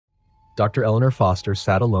Dr. Eleanor Foster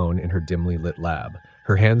sat alone in her dimly lit lab,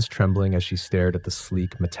 her hands trembling as she stared at the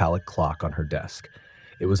sleek, metallic clock on her desk.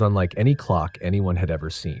 It was unlike any clock anyone had ever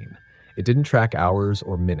seen. It didn't track hours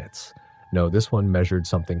or minutes. No, this one measured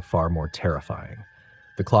something far more terrifying.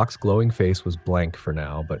 The clock's glowing face was blank for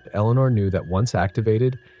now, but Eleanor knew that once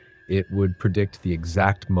activated, it would predict the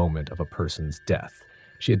exact moment of a person's death.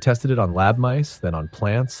 She had tested it on lab mice, then on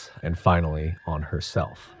plants, and finally on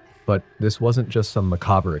herself. But this wasn't just some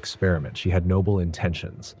macabre experiment. She had noble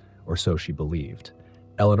intentions, or so she believed.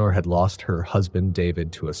 Eleanor had lost her husband,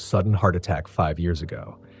 David, to a sudden heart attack 5 years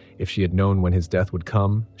ago. If she had known when his death would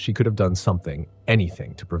come, she could have done something,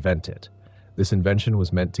 anything, to prevent it. This invention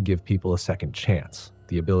was meant to give people a second chance,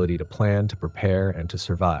 the ability to plan, to prepare, and to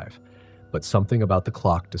survive. But something about the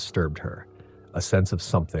clock disturbed her, a sense of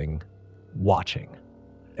something watching.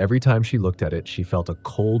 Every time she looked at it, she felt a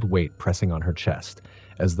cold weight pressing on her chest,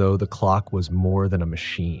 as though the clock was more than a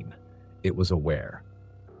machine. It was aware.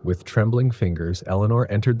 With trembling fingers, Eleanor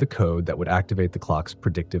entered the code that would activate the clock's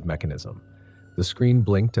predictive mechanism. The screen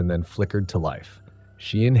blinked and then flickered to life.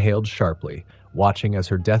 She inhaled sharply, watching as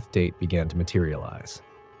her death date began to materialize.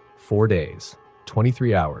 4 days,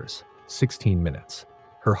 23 hours, 16 minutes.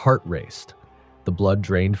 Her heart raced. The blood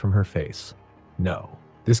drained from her face. No,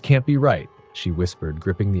 this can't be right, she whispered,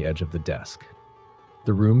 gripping the edge of the desk.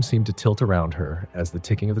 The room seemed to tilt around her as the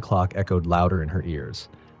ticking of the clock echoed louder in her ears,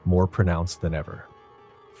 more pronounced than ever.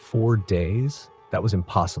 4 days? That was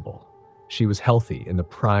impossible. She was healthy, in the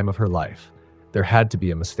prime of her life. There had to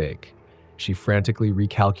be a mistake. She frantically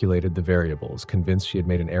recalculated the variables, convinced she had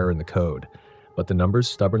made an error in the code, but the numbers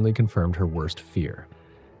stubbornly confirmed her worst fear.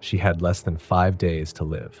 She had less than 5 days to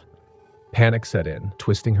live. Panic set in,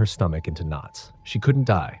 twisting her stomach into knots. She couldn't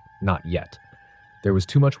die, not yet. There was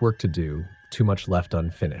too much work to do, too much left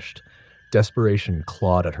unfinished. Desperation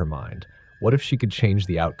clawed at her mind. What if she could change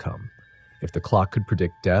the outcome? If the clock could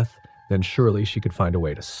predict death, then surely she could find a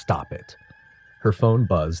way to stop it. Her phone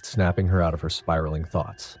buzzed, snapping her out of her spiraling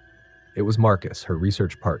thoughts. It was Marcus, her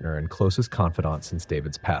research partner and closest confidant since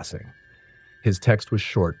David's passing. His text was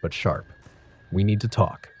short but sharp. "We need to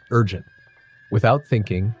talk. Urgent." Without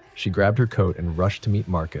thinking, she grabbed her coat and rushed to meet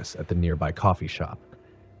Marcus at the nearby coffee shop.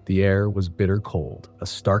 The air was bitter cold, a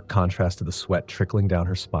stark contrast to the sweat trickling down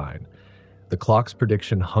her spine. The clock's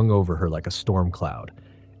prediction hung over her like a storm cloud.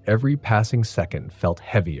 Every passing second felt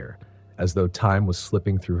heavier, as though time was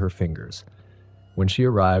slipping through her fingers. When she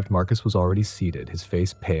arrived, Marcus was already seated, his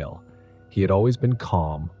face pale. He had always been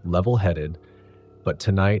calm, level-headed, but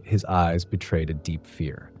tonight his eyes betrayed a deep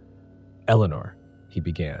fear. "Eleanor," he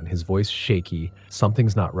began, his voice shaky.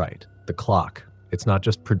 "Something's not right. The clock, it's not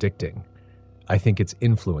just predicting. I think it's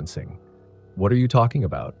influencing." "What are you talking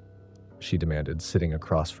about?" she demanded, sitting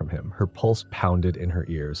across from him. Her pulse pounded in her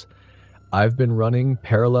ears. "I've been running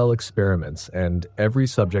parallel experiments, and every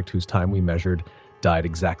subject whose time we measured died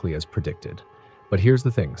exactly as predicted. But here's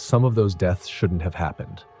the thing, some of those deaths shouldn't have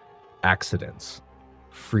happened. Accidents.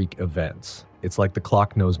 Freak events. It's like the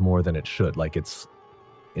clock knows more than it should, like it's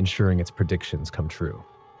ensuring its predictions come true."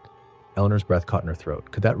 Eleanor's breath caught in her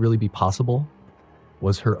throat. Could that really be possible?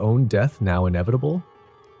 Was her own death now inevitable?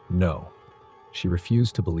 No. She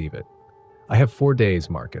refused to believe it. "I have 4 days,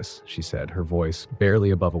 Marcus," she said, her voice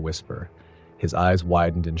barely above a whisper. His eyes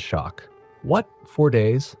widened in shock. "What? 4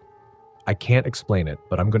 days? I can't explain it,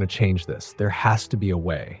 but I'm going to change this. There has to be a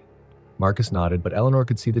way." Marcus nodded, but Eleanor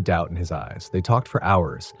could see the doubt in his eyes. They talked for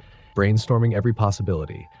hours, brainstorming every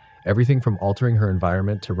possibility, everything from altering her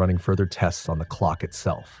environment to running further tests on the clock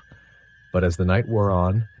itself. But as the night wore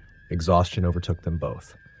on, exhaustion overtook them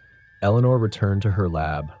both. Eleanor returned to her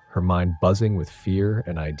lab, her mind buzzing with fear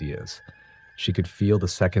and ideas. She could feel the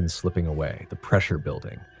seconds slipping away, the pressure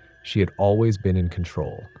building. She had always been in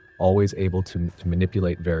control, always able to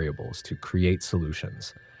manipulate variables, to create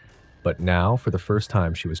solutions. But now, for the first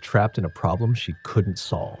time, she was trapped in a problem she couldn't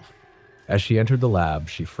solve. As she entered the lab,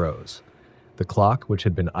 she froze. The clock, which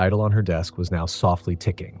had been idle on her desk, was now softly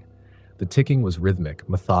ticking. The ticking was rhythmic,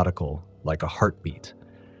 methodical, like a heartbeat.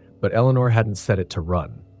 But Eleanor hadn't set it to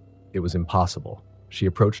run. It was impossible. She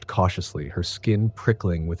approached cautiously, her skin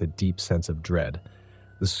prickling with a deep sense of dread.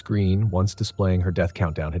 The screen, once displaying her death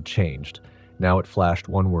countdown, had changed. Now it flashed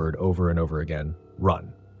one word over and over again: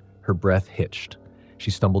 run. Her breath hitched.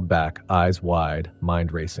 She stumbled back, eyes wide,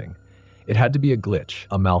 mind racing. It had to be a glitch,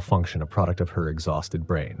 a malfunction, a product of her exhausted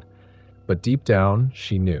brain. But deep down,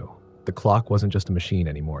 she knew. The clock wasn't just a machine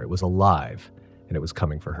anymore. It was alive, and it was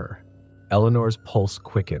coming for her. Eleanor's pulse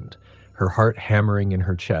quickened, her heart hammering in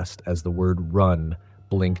her chest as the word run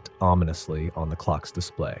blinked ominously on the clock's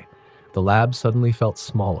display. The lab suddenly felt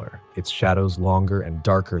smaller, its shadows longer and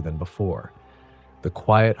darker than before. The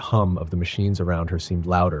quiet hum of the machines around her seemed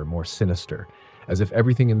louder, more sinister, as if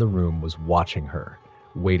everything in the room was watching her,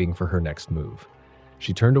 waiting for her next move.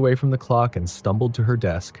 She turned away from the clock and stumbled to her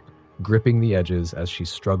desk, gripping the edges as she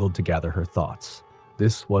struggled to gather her thoughts.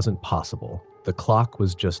 This wasn't possible. The clock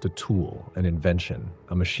was just a tool, an invention,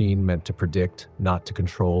 a machine meant to predict, not to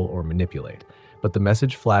control or manipulate. But the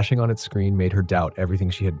message flashing on its screen made her doubt everything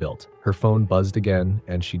she had built. Her phone buzzed again,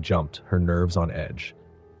 and she jumped, her nerves on edge.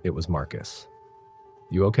 It was Marcus.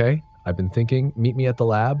 "You okay? I've been thinking. Meet me at the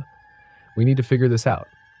lab. We need to figure this out."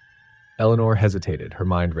 Eleanor hesitated, her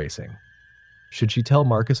mind racing. Should she tell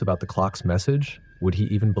Marcus about the clock's message? Would he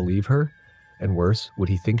even believe her? And worse, would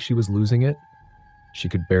he think she was losing it? She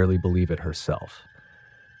could barely believe it herself.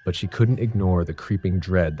 But she couldn't ignore the creeping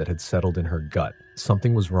dread that had settled in her gut.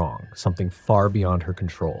 Something was wrong, something far beyond her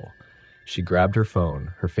control. She grabbed her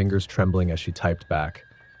phone, her fingers trembling as she typed back,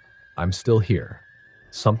 "I'm still here.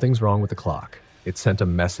 Something's wrong with the clock. It sent a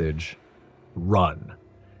message. Run."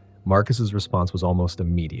 Marcus's response was almost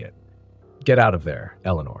immediate. "Get out of there,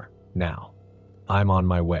 Eleanor. Now. I'm on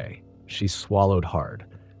my way." She swallowed hard,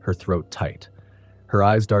 her throat tight. Her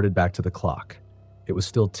eyes darted back to the clock. It was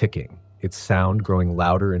still ticking, its sound growing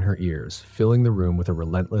louder in her ears, filling the room with a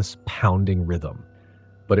relentless, pounding rhythm.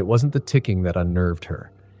 But it wasn't the ticking that unnerved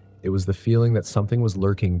her. It was the feeling that something was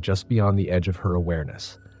lurking just beyond the edge of her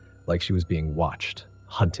awareness, like she was being watched,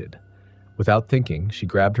 hunted. Without thinking, she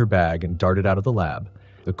grabbed her bag and darted out of the lab,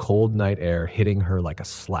 the cold night air hitting her like a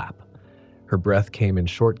slap. Her breath came in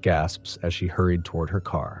short gasps as she hurried toward her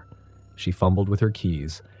car. She fumbled with her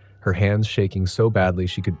keys, her hands shaking so badly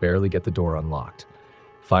she could barely get the door unlocked.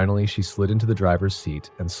 Finally, she slid into the driver's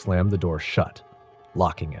seat and slammed the door shut,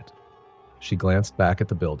 locking it. She glanced back at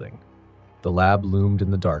the building. The lab loomed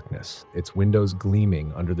in the darkness, its windows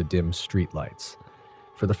gleaming under the dim streetlights.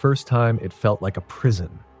 For the first time, it felt like a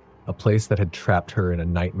prison, a place that had trapped her in a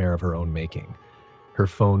nightmare of her own making. Her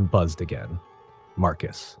phone buzzed again.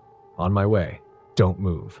 "Marcus. On my way. Don't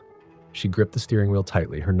move." She gripped the steering wheel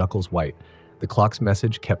tightly, her knuckles white. The clock's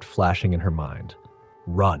message kept flashing in her mind.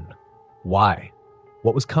 Run. Why?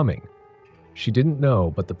 What was coming? She didn't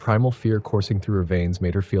know, but the primal fear coursing through her veins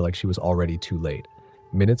made her feel like she was already too late.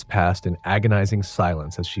 Minutes passed in agonizing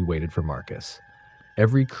silence as she waited for Marcus.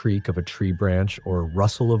 Every creak of a tree branch or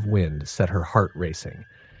rustle of wind set her heart racing.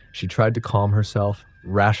 She tried to calm herself,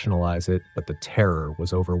 rationalize it, but the terror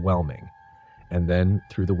was overwhelming. And then,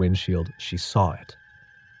 through the windshield, she saw it.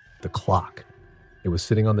 The clock. It was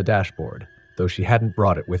sitting on the dashboard, though she hadn't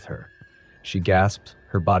brought it with her. She gasped,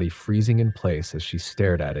 her body freezing in place as she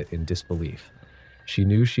stared at it in disbelief. She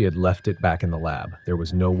knew she had left it back in the lab. There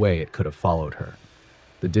was no way it could have followed her.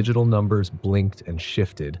 The digital numbers blinked and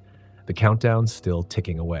shifted, the countdown still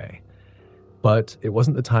ticking away. But it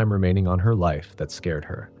wasn't the time remaining on her life that scared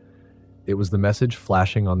her. It was the message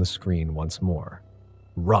flashing on the screen once more.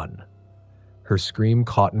 Run. Her scream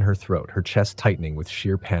caught in her throat, her chest tightening with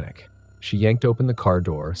sheer panic. She yanked open the car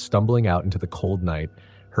door, stumbling out into the cold night,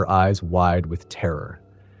 her eyes wide with terror.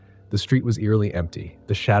 The street was eerily empty,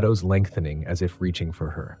 the shadows lengthening as if reaching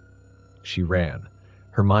for her. She ran.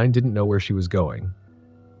 Her mind didn't know where she was going,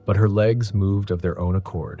 but her legs moved of their own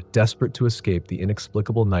accord, desperate to escape the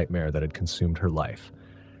inexplicable nightmare that had consumed her life.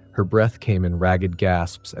 Her breath came in ragged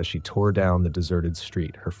gasps as she tore down the deserted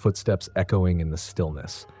street, her footsteps echoing in the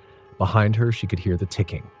stillness. Behind her, she could hear the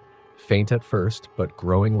ticking, faint at first, but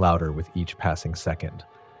growing louder with each passing second.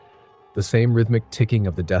 The same rhythmic ticking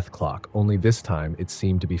of the death clock, only this time it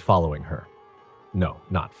seemed to be following her. No,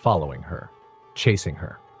 not following her, chasing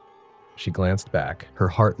her. She glanced back, her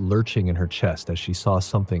heart lurching in her chest as she saw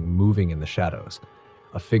something moving in the shadows.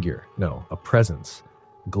 A figure, no, a presence,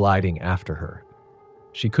 gliding after her.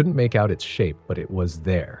 She couldn't make out its shape, but it was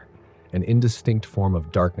there, an indistinct form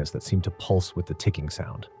of darkness that seemed to pulse with the ticking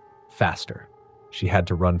sound. Faster. She had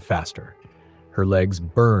to run faster. Her legs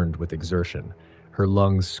burned with exertion, her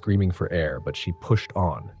lungs screaming for air, but she pushed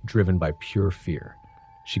on, driven by pure fear.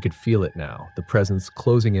 She could feel it now, the presence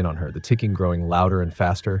closing in on her, the ticking growing louder and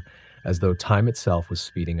faster, as though time itself was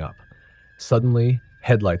speeding up. Suddenly,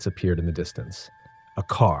 headlights appeared in the distance. A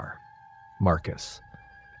car. Marcus.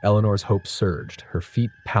 Eleanor's hope surged, her feet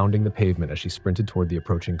pounding the pavement as she sprinted toward the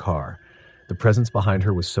approaching car. The presence behind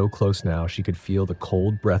her was so close now she could feel the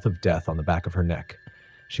cold breath of death on the back of her neck.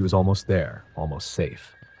 She was almost there, almost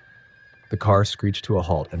safe. The car screeched to a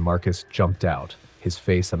halt and Marcus jumped out, his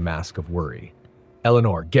face a mask of worry.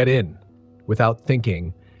 "Eleanor, get in!" Without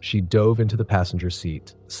thinking, she dove into the passenger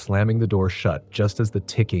seat, slamming the door shut just as the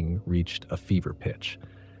ticking reached a fever pitch.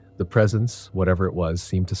 The presence, whatever it was,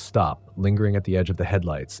 seemed to stop, lingering at the edge of the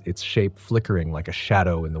headlights, its shape flickering like a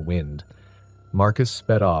shadow in the wind. Marcus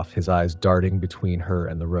sped off, his eyes darting between her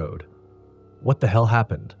and the road. What the hell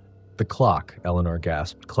happened? The clock, Eleanor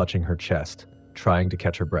gasped, clutching her chest, trying to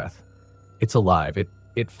catch her breath. It's alive.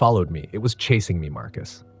 It followed me. It was chasing me,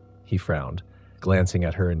 Marcus. He frowned, glancing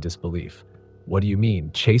at her in disbelief. What do you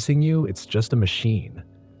mean? Chasing you? It's just a machine.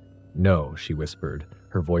 No, she whispered,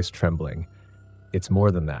 her voice trembling. It's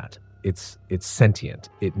more than that. It's sentient.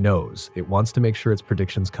 It knows. It wants to make sure its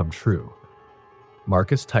predictions come true.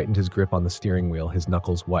 Marcus tightened his grip on the steering wheel, his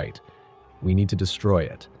knuckles white. We need to destroy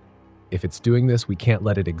it. If it's doing this, we can't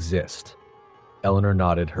let it exist. Eleanor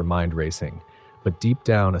nodded, her mind racing, but deep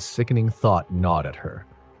down a sickening thought gnawed at her.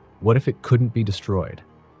 What if it couldn't be destroyed?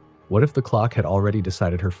 What if the clock had already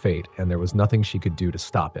decided her fate and there was nothing she could do to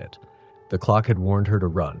stop it? The clock had warned her to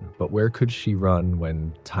run, but where could she run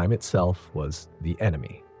when time itself was the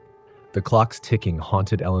enemy? The clock's ticking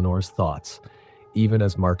haunted Eleanor's thoughts, even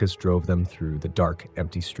as Marcus drove them through the dark,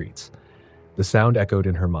 empty streets. The sound echoed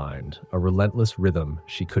in her mind, a relentless rhythm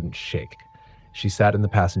she couldn't shake. She sat in the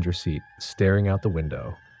passenger seat, staring out the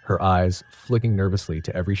window, her eyes flicking nervously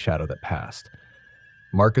to every shadow that passed.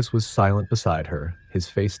 Marcus was silent beside her, his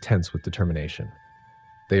face tense with determination.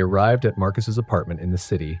 They arrived at Marcus's apartment in the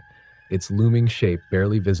city, its looming shape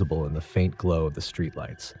barely visible in the faint glow of the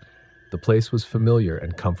streetlights. The place was familiar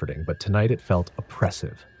and comforting, but tonight it felt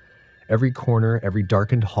oppressive. Every corner, every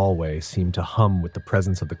darkened hallway seemed to hum with the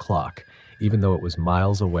presence of the clock, even though it was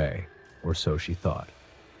miles away, or so she thought.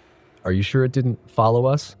 Are you sure it didn't follow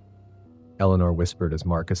us? Eleanor whispered as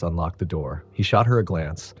Marcus unlocked the door. He shot her a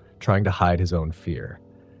glance, trying to hide his own fear.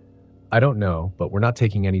 I don't know, but we're not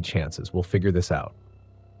taking any chances. We'll figure this out.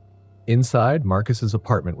 Inside, Marcus's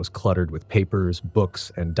apartment was cluttered with papers,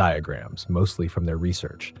 books, and diagrams, mostly from their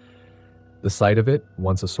research. The sight of it,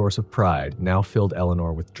 once a source of pride, now filled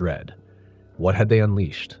Eleanor with dread. What had they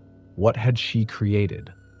unleashed? What had she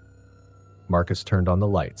created? Marcus turned on the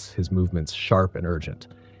lights, his movements sharp and urgent.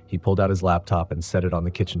 He pulled out his laptop and set it on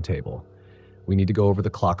the kitchen table. We need to go over the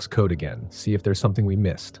clock's code again, see if there's something we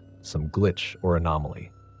missed, some glitch or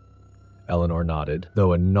anomaly. Eleanor nodded,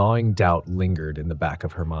 though a gnawing doubt lingered in the back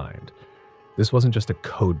of her mind. This wasn't just a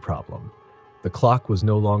code problem. The clock was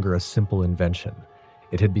no longer a simple invention.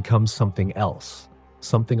 It had become something else,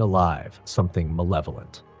 something alive, something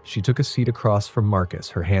malevolent. She took a seat across from Marcus,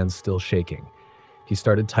 her hands still shaking. He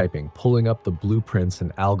started typing, pulling up the blueprints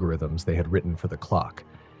and algorithms they had written for the clock.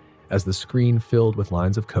 As the screen filled with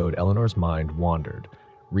lines of code, Eleanor's mind wandered,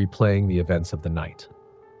 replaying the events of the night.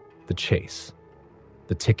 The chase,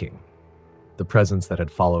 the ticking, the presence that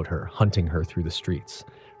had followed her, hunting her through the streets.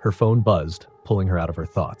 Her phone buzzed, pulling her out of her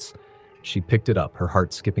thoughts. She picked it up, her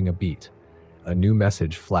heart skipping a beat. A new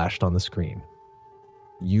message flashed on the screen.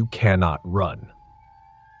 You cannot run.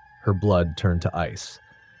 Her blood turned to ice.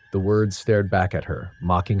 The words stared back at her,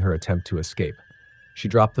 mocking her attempt to escape. She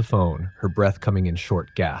dropped the phone, her breath coming in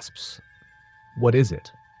short gasps. What is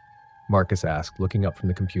it? Marcus asked, looking up from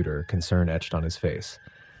the computer, concern etched on his face.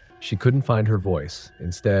 She couldn't find her voice.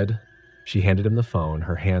 Instead, she handed him the phone,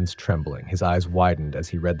 her hands trembling. His eyes widened as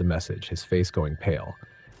he read the message, his face going pale.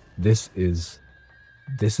 This is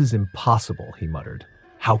impossible, he muttered.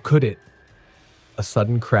 How could it? A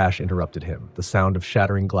sudden crash interrupted him, the sound of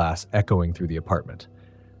shattering glass echoing through the apartment.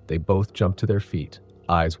 They both jumped to their feet,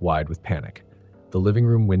 eyes wide with panic. The living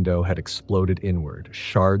room window had exploded inward,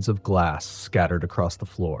 shards of glass scattered across the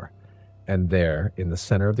floor. And there, in the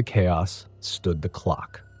center of the chaos, stood the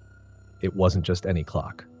clock. It wasn't just any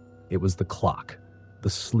clock. It was the clock. The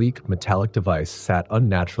sleek, metallic device sat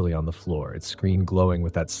unnaturally on the floor, its screen glowing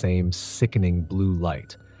with that same sickening blue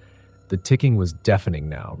light. The ticking was deafening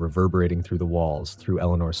now, reverberating through the walls, through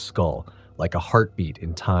Eleanor's skull, like a heartbeat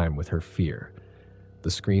in time with her fear.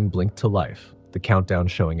 The screen blinked to life, the countdown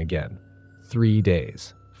showing again. 3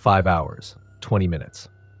 days, 5 hours, 20 minutes.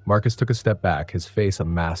 Marcus took a step back, his face a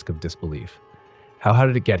mask of disbelief. How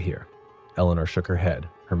did it get here? Eleanor shook her head,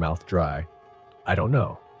 her mouth dry. I don't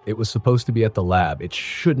know. It was supposed to be at the lab. It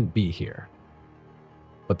shouldn't be here.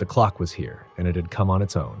 But the clock was here, and it had come on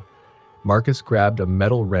its own. Marcus grabbed a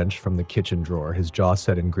metal wrench from the kitchen drawer, his jaw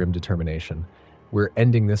set in grim determination. We're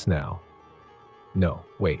ending this now. No,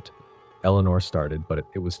 wait. Eleanor started, but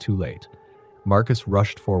it was too late. Marcus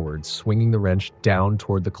rushed forward, swinging the wrench down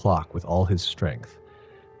toward the clock with all his strength.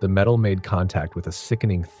 The metal made contact with a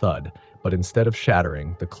sickening thud, but instead of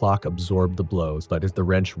shattering, the clock absorbed the blows, letting the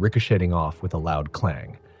wrench ricocheting off with a loud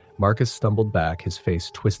clang. Marcus stumbled back, his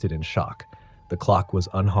face twisted in shock. The clock was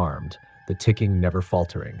unharmed, the ticking never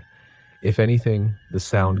faltering. If anything, the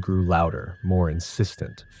sound grew louder, more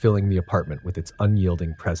insistent, filling the apartment with its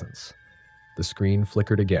unyielding presence. The screen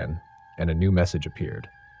flickered again, and a new message appeared.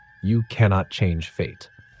 You cannot change fate.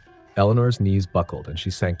 Eleanor's knees buckled and she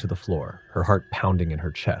sank to the floor, her heart pounding in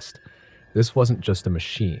her chest. This wasn't just a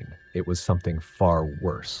machine, it was something far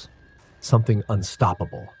worse. Something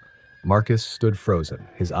unstoppable. Marcus stood frozen,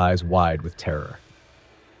 his eyes wide with terror.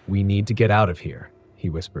 "We need to get out of here," he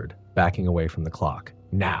whispered, backing away from the clock.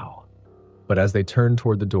 "Now." But as they turned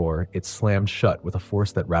toward the door, it slammed shut with a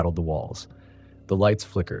force that rattled the walls. The lights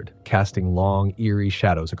flickered, casting long, eerie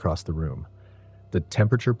shadows across the room. The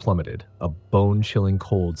temperature plummeted, a bone-chilling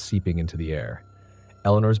cold seeping into the air.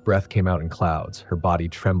 Eleanor's breath came out in clouds, her body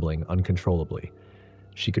trembling uncontrollably.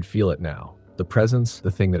 She could feel it now, the presence,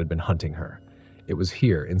 the thing that had been hunting her. It was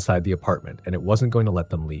here, inside the apartment, and it wasn't going to let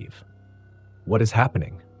them leave. "What is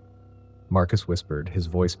happening?" Marcus whispered, his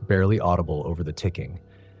voice barely audible over the ticking.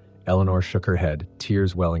 Eleanor shook her head,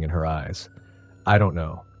 tears welling in her eyes. "I don't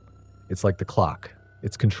know. It's like the clock.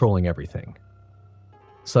 It's controlling everything."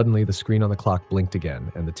 Suddenly, the screen on the clock blinked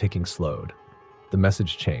again, and the ticking slowed. The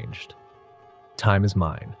message changed. "Time is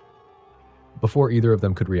mine." Before either of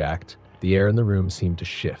them could react, the air in the room seemed to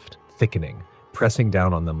shift, thickening, pressing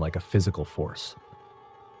down on them like a physical force.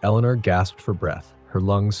 Eleanor gasped for breath, her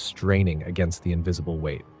lungs straining against the invisible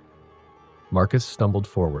weight. Marcus stumbled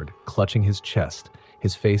forward, clutching his chest,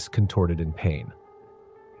 his face contorted in pain.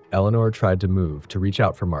 Eleanor tried to move, to reach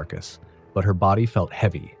out for Marcus, but her body felt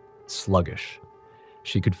heavy, sluggish.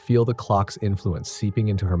 She could feel the clock's influence seeping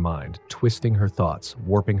into her mind, twisting her thoughts,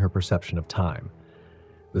 warping her perception of time.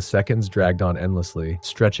 The seconds dragged on endlessly,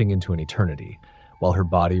 stretching into an eternity, while her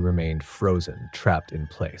body remained frozen, trapped in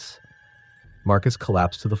place. Marcus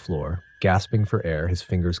collapsed to the floor, gasping for air, his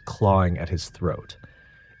fingers clawing at his throat.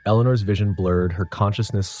 Eleanor's vision blurred, her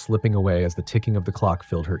consciousness slipping away as the ticking of the clock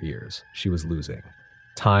filled her ears. She was losing.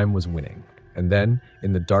 Time was winning. And then,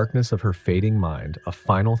 in the darkness of her fading mind, a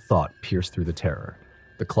final thought pierced through the terror.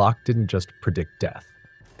 The clock didn't just predict death.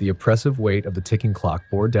 The oppressive weight of the ticking clock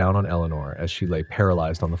bore down on Eleanor as she lay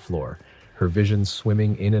paralyzed on the floor, her vision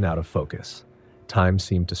swimming in and out of focus. Time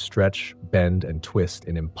seemed to stretch, bend, and twist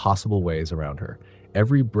in impossible ways around her.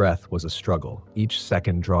 Every breath was a struggle, each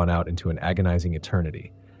second drawn out into an agonizing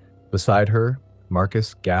eternity. Beside her,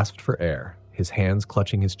 Marcus gasped for air, his hands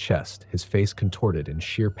clutching his chest, his face contorted in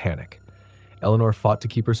sheer panic. Eleanor fought to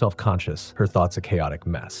keep herself conscious, her thoughts a chaotic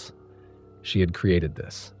mess. She had created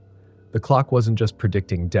this. The clock wasn't just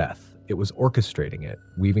predicting death, it was orchestrating it,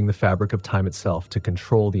 weaving the fabric of time itself to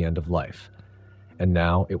control the end of life. And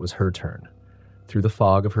now it was her turn. Through the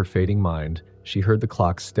fog of her fading mind, she heard the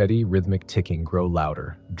clock's steady, rhythmic ticking grow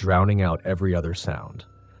louder, drowning out every other sound.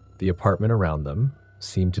 The apartment around them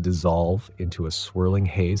seemed to dissolve into a swirling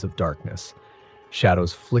haze of darkness,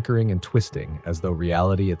 shadows flickering and twisting as though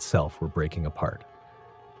reality itself were breaking apart.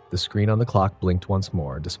 The screen on the clock blinked once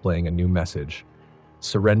more, displaying a new message.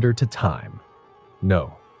 "Surrender to time."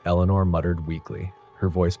 "No," Eleanor muttered weakly, her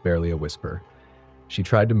voice barely a whisper. She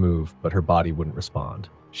tried to move, but her body wouldn't respond.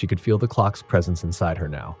 She could feel the clock's presence inside her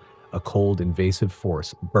now, a cold, invasive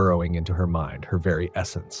force burrowing into her mind, her very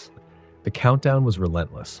essence. The countdown was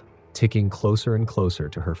relentless, ticking closer and closer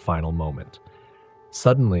to her final moment.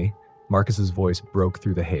 Suddenly, Marcus's voice broke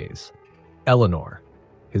through the haze. "Eleanor."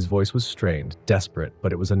 His voice was strained, desperate,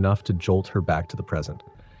 but it was enough to jolt her back to the present.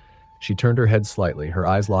 She turned her head slightly, her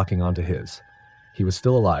eyes locking onto his. He was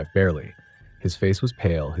still alive, barely. His face was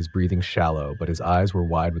pale, his breathing shallow, but his eyes were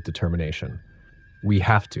wide with determination. "We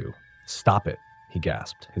have to. Stop it," he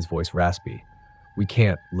gasped, his voice raspy. "We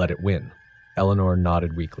can't let it win." Eleanor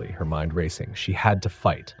nodded weakly, her mind racing. She had to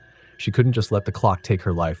fight. She couldn't just let the clock take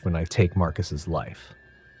her life when I take Marcus's life.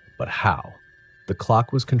 But how? The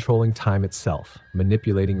clock was controlling time itself,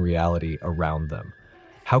 manipulating reality around them.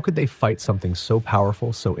 How could they fight something so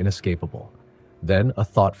powerful, so inescapable? Then a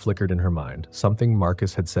thought flickered in her mind, something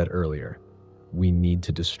Marcus had said earlier. We need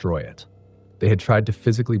to destroy it. They had tried to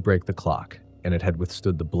physically break the clock, and it had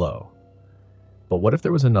withstood the blow. But what if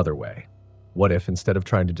there was another way? What if, instead of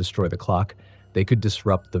trying to destroy the clock, they could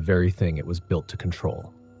disrupt the very thing it was built to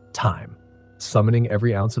control? Time. Summoning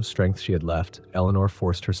every ounce of strength she had left, Eleanor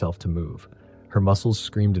forced herself to move. Her muscles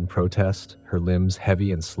screamed in protest, her limbs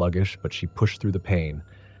heavy and sluggish, but she pushed through the pain.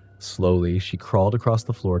 Slowly, she crawled across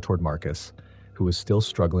the floor toward Marcus, who was still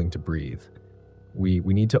struggling to breathe. We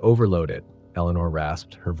need to overload it, Eleanor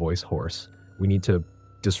rasped, her voice hoarse. We need to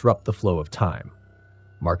disrupt the flow of time.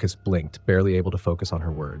 Marcus blinked, barely able to focus on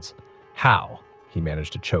her words. How? He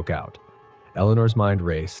managed to choke out. Eleanor's mind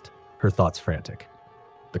raced, her thoughts frantic.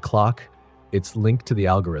 The clock, it's linked to the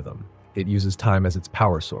algorithm. It uses time as its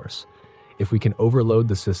power source. If we can overload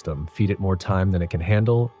the system, feed it more time than it can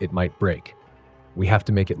handle, it might break. We have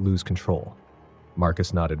to make it lose control.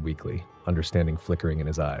 Marcus nodded weakly, understanding flickering in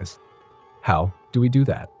his eyes. How do we do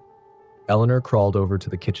that? Eleanor crawled over to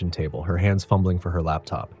the kitchen table, her hands fumbling for her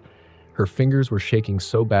laptop. Her fingers were shaking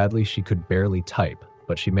so badly she could barely type,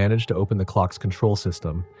 but she managed to open the clock's control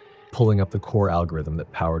system, pulling up the core algorithm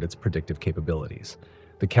that powered its predictive capabilities.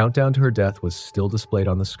 The countdown to her death was still displayed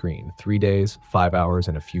on the screen, 3 days, 5 hours,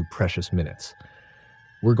 and a few precious minutes.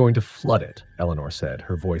 "We're going to flood it," Eleanor said,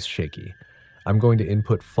 her voice shaky. "I'm going to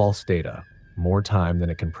input false data, more time than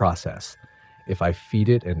it can process. If I feed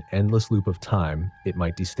it an endless loop of time, it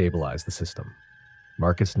might destabilize the system."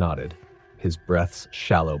 Marcus nodded, his breaths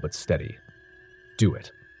shallow but steady. "Do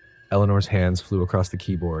it." Eleanor's hands flew across the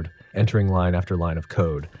keyboard, entering line after line of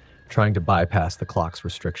code, trying to bypass the clock's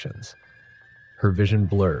restrictions. Her vision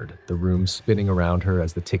blurred, the room spinning around her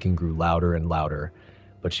as the ticking grew louder and louder,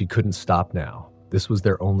 but she couldn't stop now. This was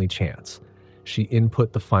their only chance. She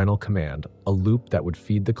input the final command, a loop that would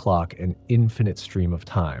feed the clock an infinite stream of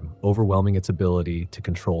time, overwhelming its ability to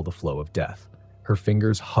control the flow of death. Her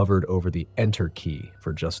fingers hovered over the enter key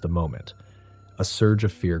for just a moment, a surge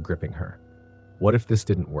of fear gripping her. What if this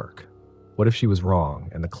didn't work? What if she was wrong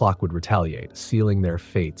and the clock would retaliate, sealing their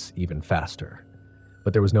fates even faster?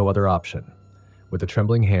 But there was no other option. With a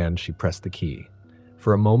trembling hand, she pressed the key.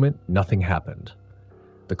 For a moment, nothing happened.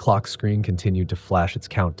 The clock screen continued to flash its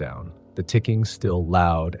countdown, the ticking still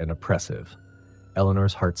loud and oppressive.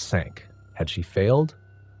 Eleanor's heart sank. Had she failed?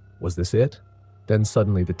 Was this it? Then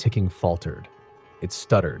suddenly the ticking faltered. It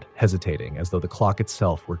stuttered, hesitating, as though the clock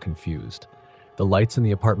itself were confused. The lights in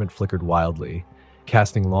the apartment flickered wildly,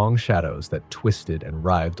 casting long shadows that twisted and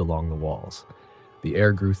writhed along the walls. The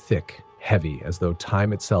air grew thick, heavy, as though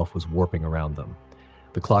time itself was warping around them.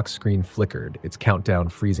 The clock screen flickered, its countdown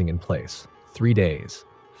freezing in place. 3 days,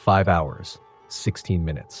 5 hours, 16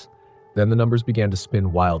 minutes. Then the numbers began to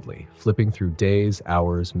spin wildly, flipping through days,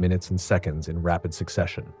 hours, minutes, and seconds in rapid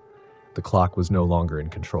succession. The clock was no longer in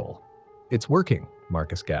control. "It's working,"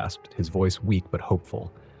 Marcus gasped, his voice weak but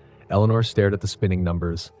hopeful. Eleanor stared at the spinning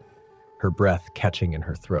numbers, her breath catching in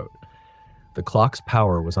her throat. The clock's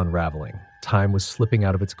power was unraveling. Time was slipping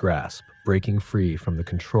out of its grasp, breaking free from the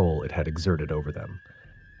control it had exerted over them.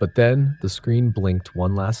 But then the screen blinked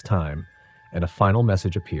one last time, and a final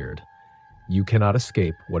message appeared. "You cannot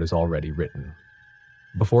escape what is already written."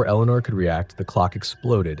 Before Eleanor could react, the clock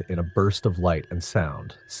exploded in a burst of light and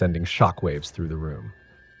sound, sending shockwaves through the room.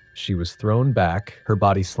 She was thrown back, her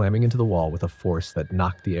body slamming into the wall with a force that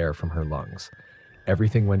knocked the air from her lungs.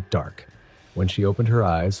 Everything went dark. When she opened her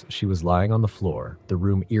eyes, she was lying on the floor, the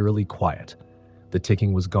room eerily quiet. The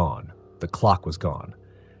ticking was gone. The clock was gone.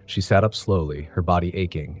 She sat up slowly, her body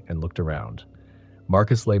aching, and looked around.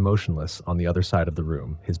 Marcus lay motionless on the other side of the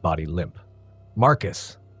room, his body limp.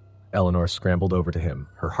 "Marcus!" Eleanor scrambled over to him,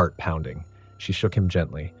 her heart pounding. She shook him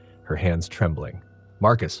gently, her hands trembling.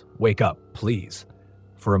 "Marcus, wake up, please."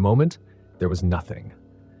 For a moment, there was nothing.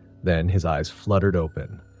 Then his eyes fluttered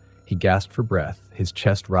open. He gasped for breath, his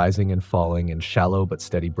chest rising and falling in shallow but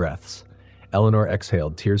steady breaths. Eleanor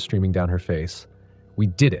exhaled, tears streaming down her face. "We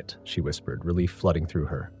did it," she whispered, relief flooding through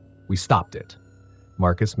her. "We stopped it."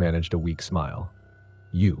 Marcus managed a weak smile.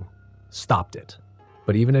 "You stopped it."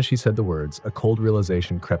 But even as she said the words, a cold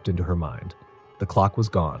realization crept into her mind. The clock was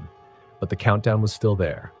gone, but the countdown was still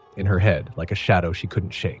there, in her head, like a shadow she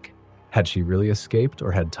couldn't shake. Had she really escaped,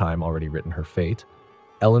 or had time already written her fate?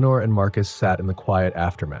 Eleanor and Marcus sat in the quiet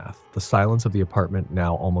aftermath, the silence of the apartment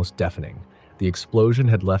now almost deafening. The explosion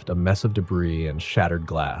had left a mess of debris and shattered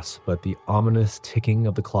glass, but the ominous ticking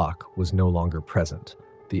of the clock was no longer present.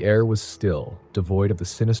 The air was still, devoid of the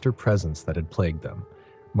sinister presence that had plagued them.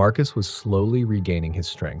 Marcus was slowly regaining his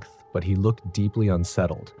strength, but he looked deeply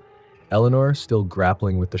unsettled. Eleanor, still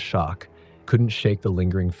grappling with the shock, couldn't shake the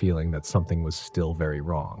lingering feeling that something was still very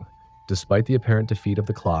wrong. Despite the apparent defeat of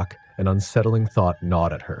the clock, an unsettling thought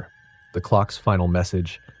gnawed at her. The clock's final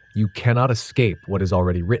message, "You cannot escape what is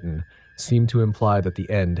already written," seemed to imply that the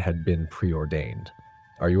end had been preordained.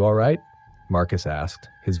 "Are you all right?" Marcus asked,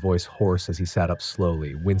 his voice hoarse as he sat up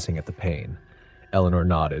slowly, wincing at the pain. Eleanor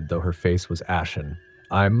nodded, though her face was ashen.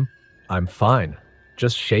 I'm fine.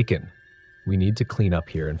 Just shaken. We need to clean up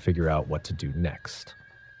here and figure out what to do next."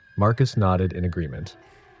 Marcus nodded in agreement,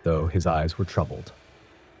 though his eyes were troubled.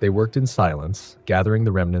 They worked in silence, gathering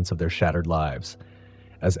the remnants of their shattered lives.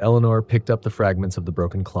 As Eleanor picked up the fragments of the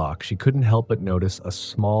broken clock, she couldn't help but notice a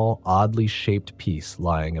small, oddly shaped piece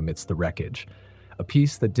lying amidst the wreckage, a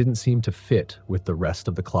piece that didn't seem to fit with the rest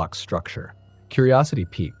of the clock's structure. Curiosity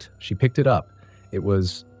piqued. She picked it up. It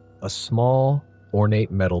was a small,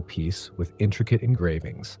 ornate metal piece with intricate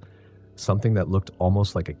engravings, something that looked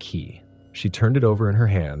almost like a key. She turned it over in her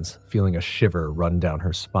hands, feeling a shiver run down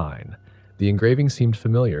her spine. The engraving seemed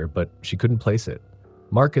familiar, but she couldn't place it.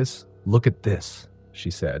 "Marcus, look at this."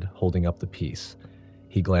 she said, holding up the piece.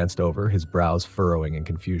 He glanced over, his brows furrowing in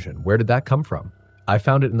confusion. Where did that come from? I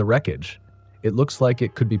found it in the wreckage. It looks like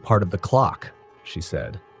it could be part of the clock, she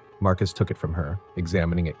said. Marcus took it from her,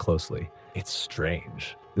 examining it closely. It's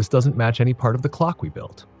strange. This doesn't match any part of the clock we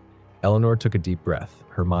built. Eleanor took a deep breath,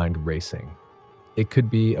 her mind racing. It could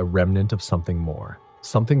be a remnant of something more,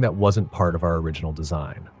 something that wasn't part of our original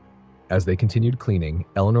design. As they continued cleaning,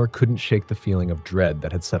 Eleanor couldn't shake the feeling of dread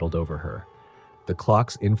that had settled over her. The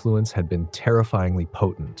clock's influence had been terrifyingly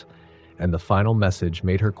potent, and the final message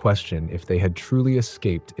made her question if they had truly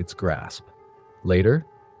escaped its grasp. Later,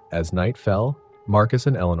 as night fell, Marcus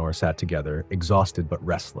and Eleanor sat together, exhausted but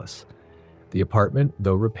restless. The apartment,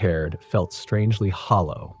 though repaired, felt strangely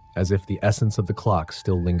hollow, as if the essence of the clock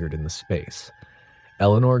still lingered in the space.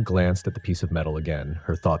 Eleanor glanced at the piece of metal again,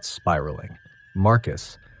 her thoughts spiraling.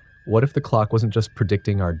 Marcus, what if the clock wasn't just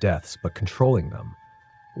predicting our deaths, but controlling them?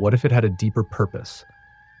 What if it had a deeper purpose?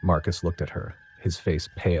 Marcus looked at her, his face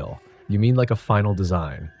pale. You mean like a final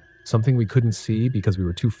design? Something we couldn't see because we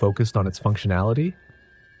were too focused on its functionality?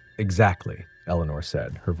 Exactly, Eleanor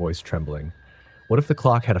said, her voice trembling. What if the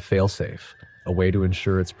clock had a failsafe, a way to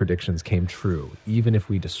ensure its predictions came true, even if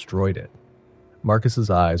we destroyed it? Marcus's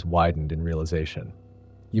eyes widened in realization.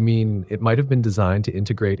 You mean it might have been designed to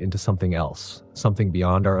integrate into something else, something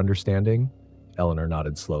beyond our understanding? Eleanor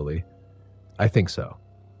nodded slowly. I think so.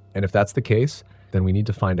 And if that's the case, then we need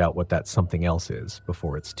to find out what that something else is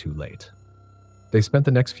before it's too late. They spent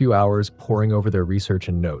the next few hours poring over their research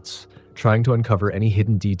and notes, trying to uncover any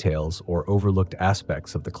hidden details or overlooked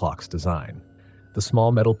aspects of the clock's design. The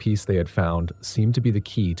small metal piece they had found seemed to be the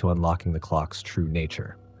key to unlocking the clock's true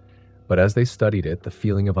nature. But as they studied it, the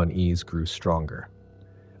feeling of unease grew stronger.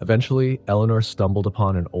 Eventually, Eleanor stumbled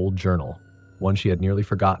upon an old journal, one she had nearly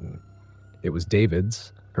forgotten. It was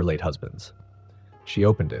David's, her late husband's. She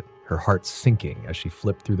opened it, her heart sinking as she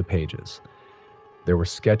flipped through the pages. There were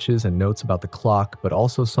sketches and notes about the clock, but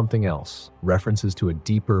also something else, references to a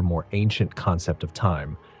deeper, more ancient concept of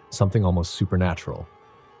time, something almost supernatural.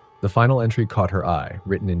 The final entry caught her eye,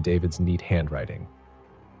 written in David's neat handwriting.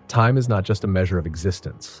 Time is not just a measure of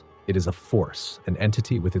existence. It is a force, an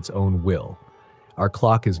entity with its own will. Our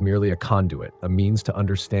clock is merely a conduit, a means to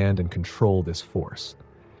understand and control this force.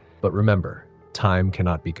 But remember, time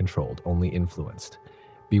cannot be controlled, only influenced.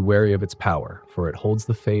 Be wary of its power, for it holds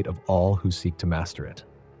the fate of all who seek to master it.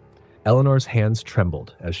 Eleanor's hands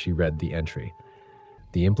trembled as she read the entry.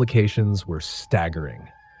 The implications were staggering.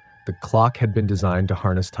 The clock had been designed to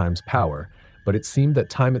harness time's power, but it seemed that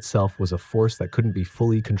time itself was a force that couldn't be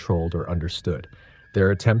fully controlled or understood.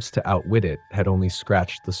 Their attempts to outwit it had only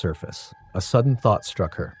scratched the surface. A sudden thought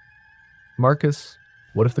struck her. Marcus,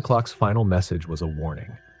 what if the clock's final message was a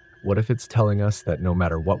warning? What if it's telling us that no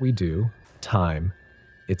matter what we do, time,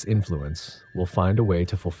 its influence, will find a way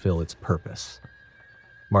to fulfill its purpose?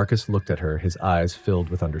 Marcus looked at her, his eyes filled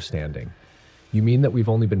with understanding. You mean that we've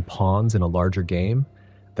only been pawns in a larger game?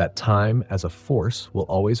 That time, as a force, will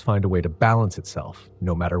always find a way to balance itself,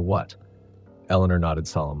 no matter what? Eleanor nodded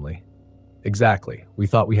solemnly. Exactly. We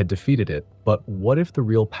thought we had defeated it, but what if the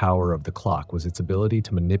real power of the clock was its ability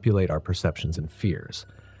to manipulate our perceptions and fears?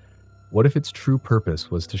 What if its true purpose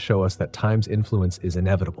was to show us that time's influence is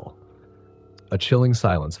inevitable? A chilling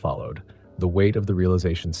silence followed, the weight of the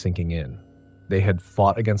realization sinking in. They had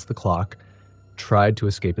fought against the clock, tried to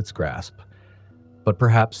escape its grasp, but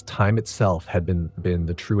perhaps time itself had been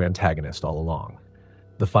the true antagonist all along.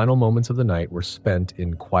 The final moments of the night were spent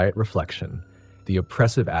in quiet reflection, the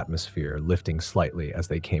oppressive atmosphere lifting slightly as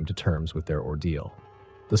they came to terms with their ordeal.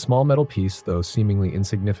 The small metal piece, though seemingly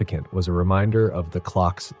insignificant, was a reminder of the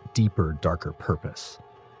clock's deeper, darker purpose.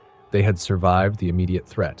 They had survived the immediate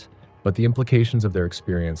threat, but the implications of their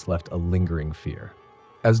experience left a lingering fear.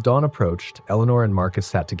 As dawn approached, Eleanor and Marcus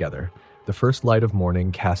sat together, the first light of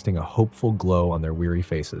morning casting a hopeful glow on their weary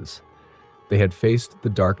faces. They had faced the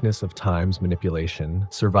darkness of time's manipulation,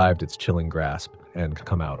 survived its chilling grasp, and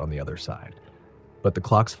come out on the other side. But the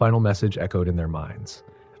clock's final message echoed in their minds,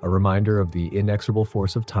 a reminder of the inexorable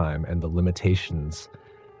force of time and the limitations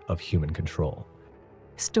of human control.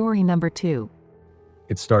 Story number 2.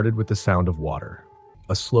 It started with the sound of water,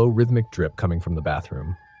 a slow rhythmic drip coming from the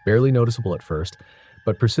bathroom, barely noticeable at first,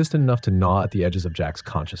 but persistent enough to gnaw at the edges of Jack's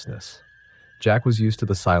consciousness. Jack was used to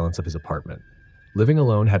the silence of his apartment. Living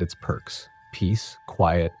alone had its perks, peace,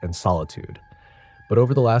 quiet, and solitude. But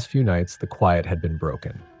over the last few nights, the quiet had been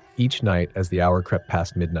broken. Each night, as the hour crept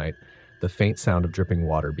past midnight, the faint sound of dripping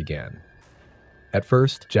water began. At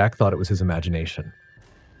first, Jack thought it was his imagination.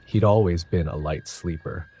 He'd always been a light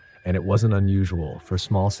sleeper, and it wasn't unusual for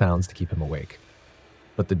small sounds to keep him awake.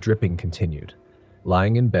 But the dripping continued.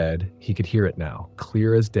 Lying in bed, he could hear it now,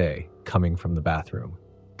 clear as day, coming from the bathroom.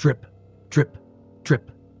 Drip, drip,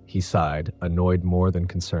 drip, he sighed, annoyed more than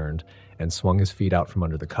concerned, and swung his feet out from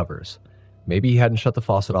under the covers. Maybe he hadn't shut the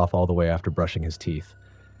faucet off all the way after brushing his teeth.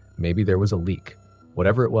 Maybe there was a leak.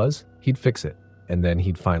 Whatever it was, he'd fix it, and then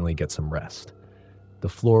he'd finally get some rest. The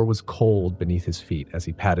floor was cold beneath his feet as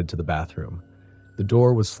he padded to the bathroom. The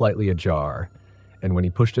door was slightly ajar, and when he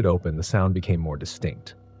pushed it open, the sound became more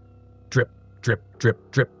distinct. Drip, drip,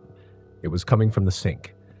 drip, drip. It was coming from the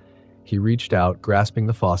sink. He reached out, grasping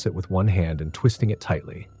the faucet with one hand and twisting it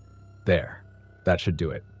tightly. There. That should do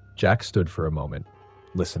it. Jack stood for a moment,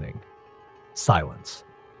 listening. Silence.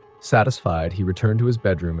 Satisfied, he returned to his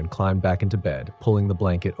bedroom and climbed back into bed, pulling the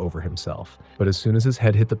blanket over himself. But as soon as his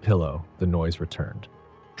head hit the pillow, the noise returned.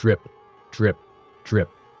 Drip, drip, drip.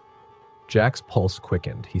 Jack's pulse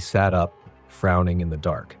quickened. He sat up, frowning in the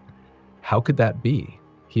dark. How could that be?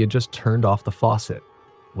 He had just turned off the faucet.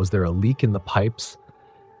 Was there a leak in the pipes?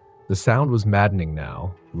 The sound was maddening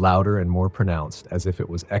now, louder and more pronounced, as if it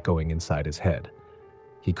was echoing inside his head.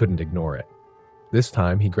 He couldn't ignore it. This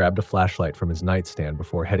time, he grabbed a flashlight from his nightstand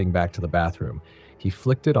before heading back to the bathroom. He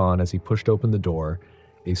flicked it on as he pushed open the door,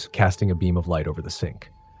 casting a beam of light over the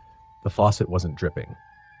sink. The faucet wasn't dripping.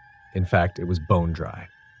 In fact, it was bone dry.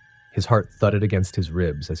 His heart thudded against his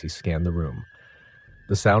ribs as he scanned the room.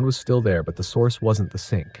 The sound was still there, but the source wasn't the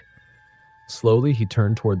sink. Slowly, he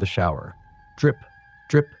turned toward the shower. Drip,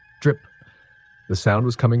 drip, drip. The sound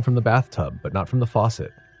was coming from the bathtub, but not from the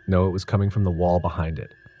faucet. No, it was coming from the wall behind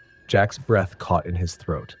it. Jack's breath caught in his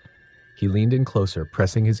throat. He leaned in closer,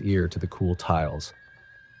 pressing his ear to the cool tiles.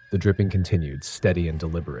 The dripping continued, steady and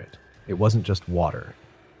deliberate. It wasn't just water.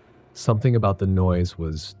 Something about the noise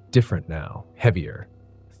was different now, heavier,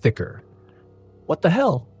 thicker. "What the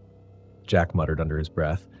hell?" Jack muttered under his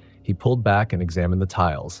breath. He pulled back and examined the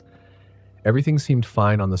tiles. Everything seemed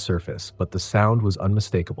fine on the surface, but the sound was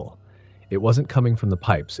unmistakable. It wasn't coming from the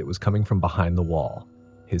pipes, it was coming from behind the wall.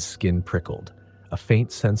 His skin prickled. A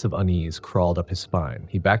faint sense of unease crawled up his spine.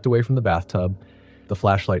 He backed away from the bathtub, the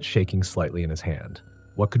flashlight shaking slightly in his hand.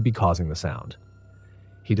 What could be causing the sound?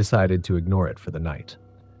 He decided to ignore it for the night.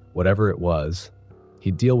 Whatever it was,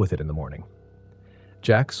 he'd deal with it in the morning.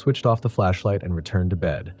 Jack switched off the flashlight and returned to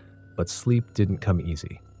bed, but sleep didn't come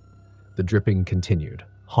easy. The dripping continued,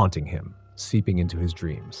 haunting him, seeping into his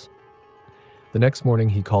dreams. The next morning,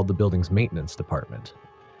 he called the building's maintenance department.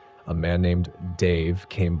 A man named Dave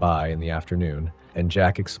came by in the afternoon, and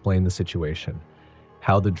Jack explained the situation,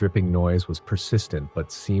 how the dripping noise was persistent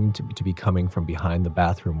but seemed to be coming from behind the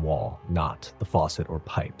bathroom wall, not the faucet or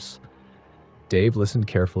pipes. Dave listened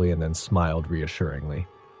carefully and then smiled reassuringly.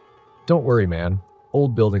 "Don't worry, man.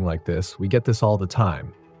 Old building like this, we get this all the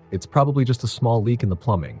time. It's probably just a small leak in the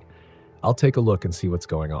plumbing. I'll take a look and see what's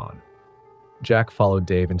going on." Jack followed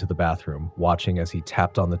Dave into the bathroom, watching as he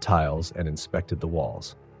tapped on the tiles and inspected the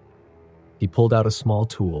walls. He pulled out a small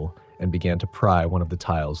tool and began to pry one of the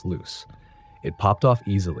tiles loose. It popped off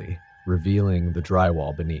easily, revealing the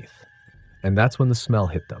drywall beneath. And that's when the smell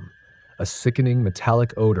hit them. A sickening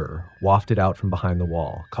metallic odor wafted out from behind the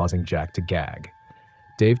wall, causing Jack to gag.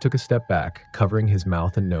 Dave took a step back, covering his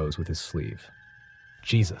mouth and nose with his sleeve.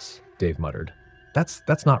 "Jesus," Dave muttered.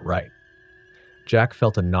 That's not right." Jack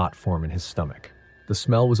felt a knot form in his stomach. The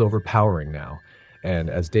smell was overpowering now, and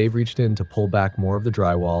as Dave reached in to pull back more of the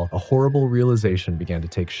drywall, a horrible realization began to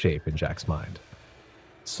take shape in Jack's mind.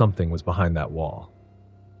 Something was behind that wall.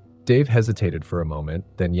 Dave hesitated for a moment,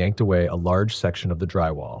 then yanked away a large section of the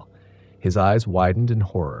drywall. His eyes widened in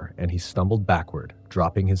horror, and he stumbled backward,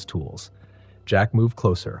 dropping his tools. Jack moved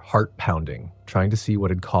closer, heart pounding, trying to see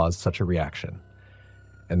what had caused such a reaction.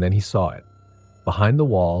 And then he saw it. Behind the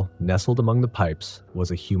wall, nestled among the pipes,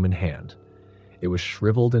 was a human hand. It was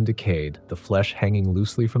shriveled and decayed, the flesh hanging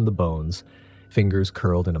loosely from the bones, fingers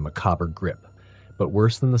curled in a macabre grip. But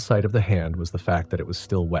worse than the sight of the hand was the fact that it was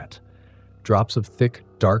still wet. Drops of thick,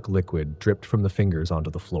 dark liquid dripped from the fingers onto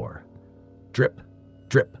the floor. Drip,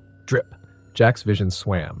 drip, drip. Jack's vision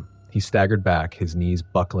swam. He staggered back, his knees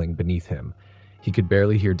buckling beneath him. He could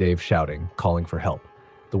barely hear Dave shouting, calling for help.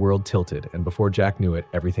 The world tilted, and before Jack knew it,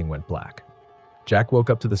 everything went black. Jack woke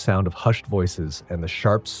up to the sound of hushed voices and the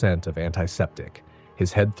sharp scent of antiseptic.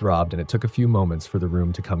 His head throbbed, and it took a few moments for the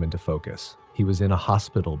room to come into focus. He was in a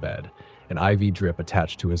hospital bed, an IV drip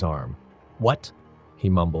attached to his arm. "What?" he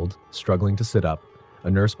mumbled, struggling to sit up. A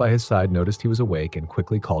nurse by his side noticed he was awake and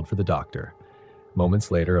quickly called for the doctor. Moments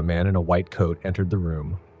later, a man in a white coat entered the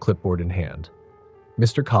room, clipboard in hand.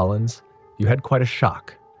 "Mr. Collins, you had quite a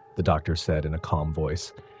shock," the doctor said in a calm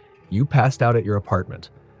voice. "You passed out at your apartment.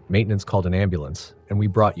 Maintenance called an ambulance, and we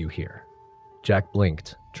brought you here." Jack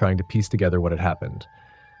blinked, trying to piece together what had happened.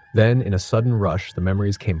 Then, in a sudden rush, the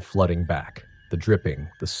memories came flooding back. The dripping,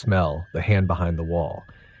 the smell, the hand behind the wall.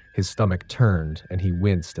 His stomach turned, and he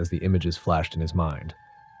winced as the images flashed in his mind.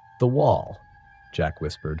 "The wall," Jack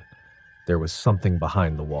whispered. There was something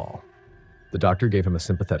behind the wall. The doctor gave him a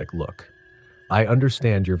sympathetic look. "I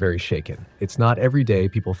understand you're very shaken. It's not every day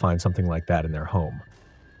people find something like that in their home."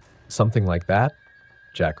 "Something like that?"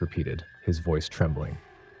 Jack repeated, his voice trembling.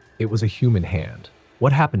 "It was a human hand.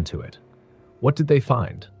 What happened to it? What did they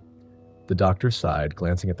find?" The doctor sighed,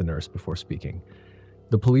 glancing at the nurse before speaking.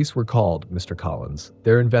 "The police were called, Mr. Collins.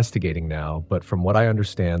 They're investigating now, but from what I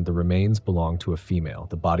understand, the remains belong to a female.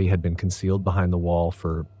 The body had been concealed behind the wall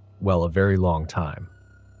for, well, a very long time."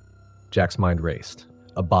 Jack's mind raced.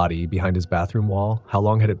 A body behind his bathroom wall? How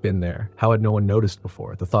long had it been there? How had no one noticed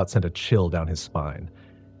before? The thought sent a chill down his spine.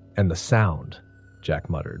 "And the sound," Jack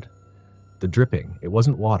muttered. "The dripping, it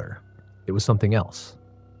wasn't water. It was something else."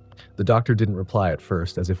 The doctor didn't reply at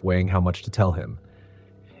first, as if weighing how much to tell him.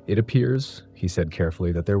 "It appears," he said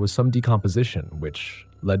carefully, "that there was some decomposition, which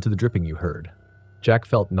led to the dripping you heard." Jack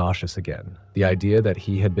felt nauseous again. The idea that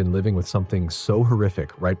he had been living with something so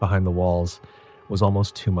horrific right behind the walls was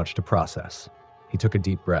almost too much to process. He took a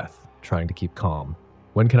deep breath, trying to keep calm.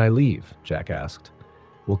 "When can I leave?" Jack asked.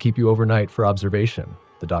 "We'll keep you overnight for observation,"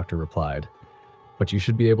 the doctor replied. "But you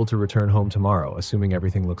should be able to return home tomorrow, assuming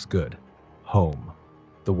everything looks good." Home.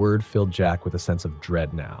 The word filled Jack with a sense of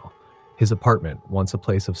dread now. His apartment, once a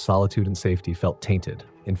place of solitude and safety, felt tainted,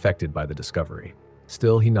 infected by the discovery.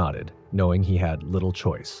 Still, he nodded, knowing he had little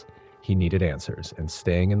choice. He needed answers, and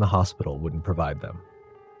staying in the hospital wouldn't provide them.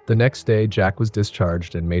 The next day, Jack was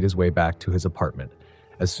discharged and made his way back to his apartment.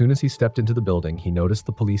 As soon as he stepped into the building, he noticed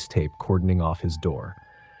the police tape cordoning off his door.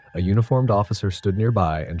 A uniformed officer stood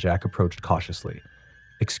nearby, and Jack approached cautiously.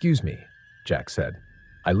 "Excuse me," Jack said.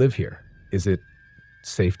 "I live here. Is it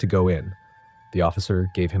safe to go in?" The officer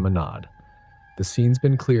gave him a nod. "The scene's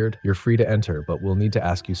been cleared. You're free to enter, but we'll need to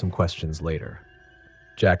ask you some questions later."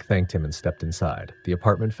 Jack thanked him and stepped inside. The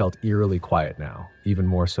apartment felt eerily quiet now, even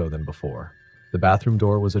more so than before. The bathroom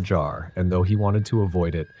door was ajar, and though he wanted to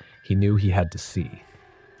avoid it, he knew he had to see.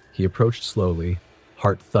 He approached slowly,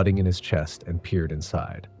 heart thudding in his chest, and peered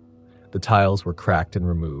inside. The tiles were cracked and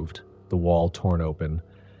removed, the wall torn open.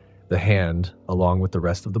 The hand, along with the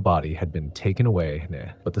rest of the body, had been taken away,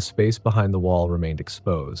 but the space behind the wall remained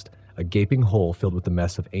exposed, a gaping hole filled with the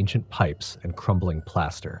mess of ancient pipes and crumbling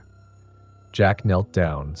plaster. Jack knelt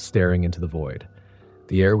down, staring into the void.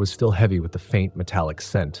 The air was still heavy with the faint metallic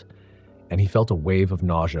scent, and he felt a wave of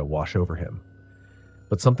nausea wash over him.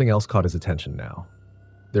 But something else caught his attention now.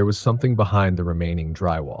 There was something behind the remaining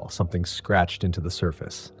drywall, something scratched into the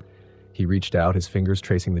surface. He reached out, his fingers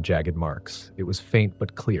tracing the jagged marks. It was faint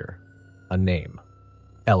but clear. A name.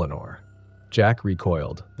 Eleanor. Jack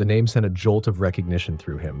recoiled. The name sent a jolt of recognition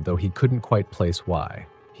through him, though he couldn't quite place why.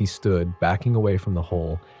 He stood, backing away from the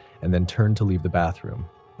hole, and then turned to leave the bathroom.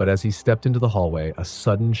 But as he stepped into the hallway, a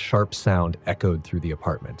sudden, sharp sound echoed through the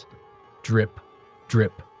apartment. Drip,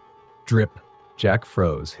 drip, drip. Jack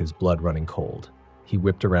froze, his blood running cold. He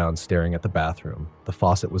whipped around, staring at the bathroom. The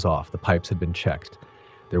faucet was off, the pipes had been checked.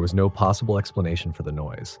 There was no possible explanation for the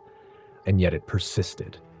noise. And yet it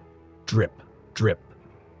persisted. Drip, drip,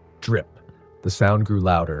 drip. The sound grew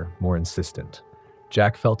louder, more insistent.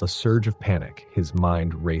 Jack felt a surge of panic, his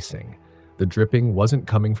mind racing. The dripping wasn't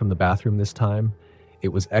coming from the bathroom this time. It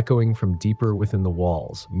was echoing from deeper within the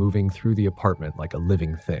walls, moving through the apartment like a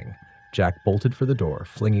living thing. Jack bolted for the door,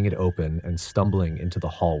 flinging it open and stumbling into the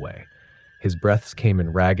hallway. His breaths came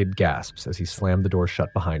in ragged gasps as he slammed the door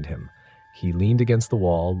shut behind him. He leaned against the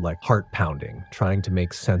wall, like heart pounding, trying to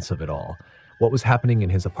make sense of it all. What was happening in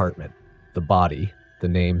his apartment? The body, the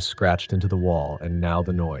name scratched into the wall, and now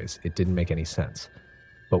the noise. It didn't make any sense.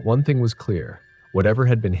 But one thing was clear. Whatever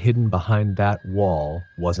had been hidden behind that wall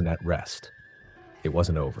wasn't at rest. It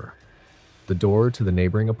wasn't over. The door to the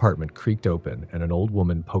neighboring apartment creaked open, and an old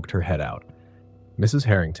woman poked her head out. Mrs.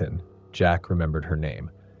 Harrington. Jack remembered her name.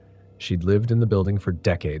 She'd lived in the building for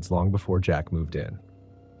decades, long before Jack moved in.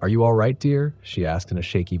 "Are you all right, dear?" she asked in a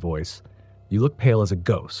shaky voice. "You look pale as a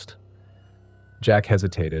ghost." Jack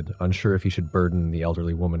hesitated, unsure if he should burden the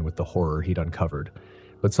elderly woman with the horror he'd uncovered.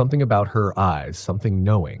 But something about her eyes, something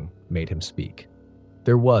knowing, made him speak.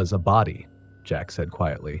 "There was a body," Jack said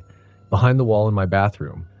quietly, "behind the wall in my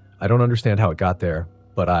bathroom. I don't understand how it got there,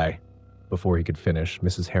 but Before he could finish,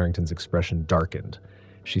 Mrs. Harrington's expression darkened.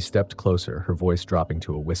 She stepped closer, her voice dropping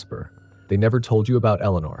to a whisper. "They never told you about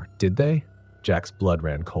Eleanor, did they?" Jack's blood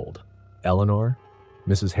ran cold. "Eleanor?"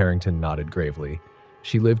 Mrs. Harrington nodded gravely.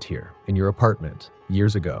 "She lived here, in your apartment,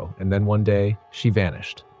 years ago, and then one day, she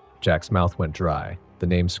vanished. Jack's mouth went dry. The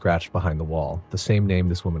name scratched behind the wall, the same name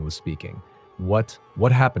this woman was speaking. What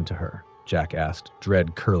happened to her? Jack asked,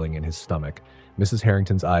 dread curling in his stomach. Mrs.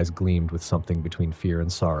 Harrington's eyes gleamed with something between fear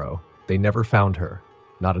and sorrow. They never found her.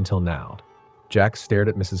 Not until now. Jack stared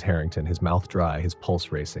at Mrs. Harrington, his mouth dry, his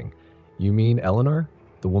pulse racing. You mean Eleanor?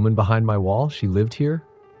 The woman behind my wall? She lived here?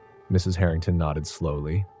 Mrs. Harrington nodded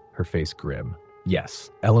slowly, her face grim. Yes,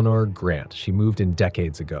 Eleanor Grant. She moved in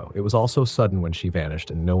decades ago. It was all so sudden when she vanished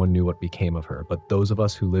and no one knew what became of her, but those of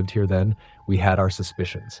us who lived here then, we had our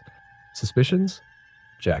suspicions. Suspicions?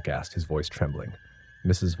 Jack asked, his voice trembling.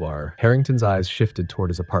 Mrs. Harrington's eyes shifted toward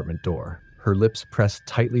his apartment door, her lips pressed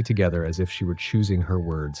tightly together as if she were choosing her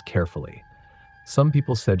words carefully. Some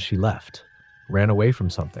people said she left, ran away from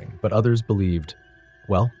something, but others believed,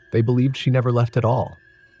 well, they believed she never left at all.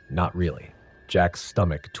 Not really. Jack's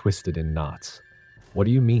stomach twisted in knots. What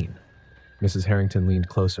do you mean? Mrs. Harrington leaned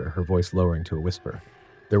closer, her voice lowering to a whisper.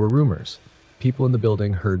 There were rumors. People in the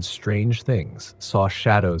building heard strange things, saw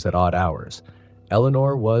shadows at odd hours.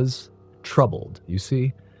 Eleanor was troubled, you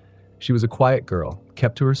see. She was a quiet girl,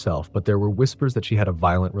 kept to herself, but there were whispers that she had a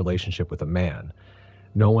violent relationship with a man.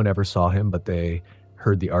 No one ever saw him, but they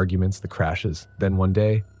heard the arguments, the crashes. Then one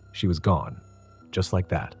day, she was gone. Just like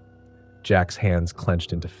that. Jack's hands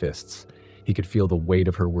clenched into fists. He could feel the weight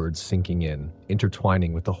of her words sinking in,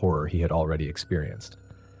 intertwining with the horror he had already experienced.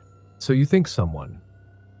 So you think someone...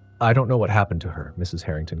 I don't know what happened to her, Mrs.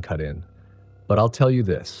 Harrington cut in. But I'll tell you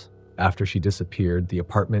this. After she disappeared, the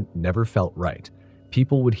apartment never felt right.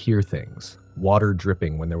 People would hear things. Water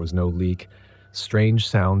dripping when there was no leak. Strange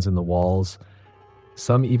sounds in the walls.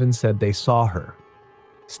 Some even said they saw her,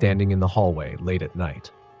 standing in the hallway late at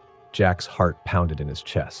night. Jack's heart pounded in his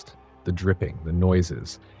chest. The dripping, the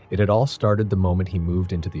noises. It had all started the moment he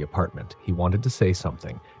moved into the apartment. He wanted to say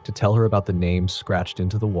something, to tell her about the name scratched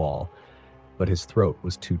into the wall, but his throat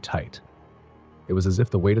was too tight. It was as if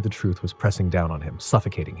the weight of the truth was pressing down on him,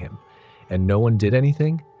 suffocating him. And no one did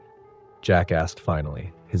anything? Jack asked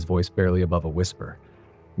finally, his voice barely above a whisper.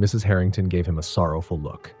 Mrs. Harrington gave him a sorrowful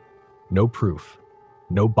look. No proof.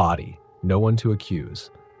 No body. No one to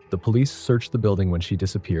accuse. The police searched the building when she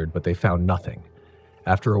disappeared, but they found nothing.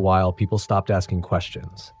 After a while, people stopped asking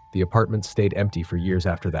questions. The apartment stayed empty for years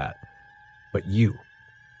after that. But you...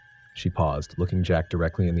 She paused, looking Jack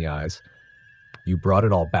directly in the eyes. You brought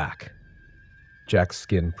it all back. Jack's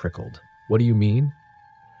skin prickled. What do you mean?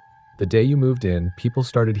 The day you moved in, people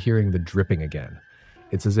started hearing the dripping again.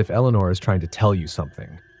 It's as if Eleanor is trying to tell you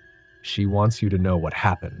something. She wants you to know what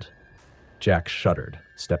happened. Jack shuddered,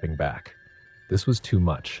 stepping back. This was too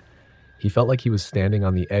much. He felt like he was standing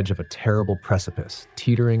on the edge of a terrible precipice,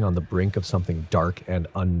 teetering on the brink of something dark and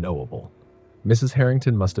unknowable. Mrs.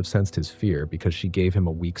 Harrington must have sensed his fear because she gave him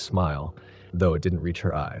a weak smile, though it didn't reach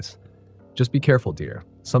her eyes. Just be careful, dear.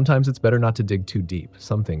 Sometimes it's better not to dig too deep.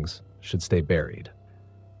 Some things should stay buried.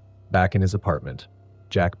 Back in his apartment,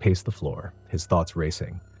 Jack paced the floor, his thoughts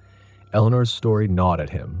racing. Eleanor's story gnawed at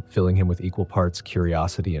him, filling him with equal parts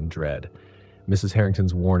curiosity and dread. Mrs.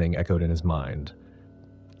 Harrington's warning echoed in his mind.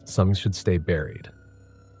 Some should stay buried.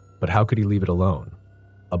 But how could he leave it alone?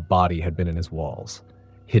 A body had been in his walls,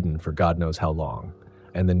 hidden for God knows how long,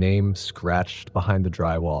 and the name scratched behind the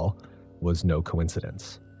drywall was no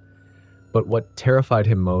coincidence. But what terrified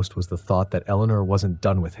him most was the thought that Eleanor wasn't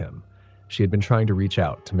done with him. She had been trying to reach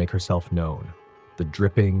out, to make herself known. The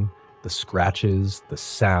dripping, the scratches, the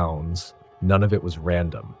sounds, none of it was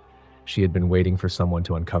random. She had been waiting for someone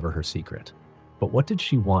to uncover her secret. But what did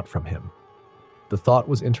she want from him? The thought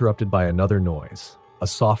was interrupted by another noise, a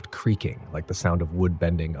soft creaking like the sound of wood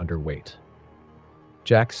bending under weight.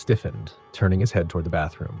 Jack stiffened, turning his head toward the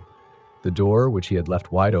bathroom. The door, which he had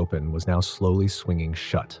left wide open, was now slowly swinging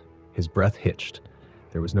shut. His breath hitched.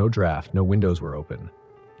 There was no draft, no windows were open,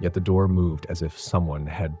 yet the door moved as if someone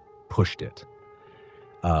had pushed it.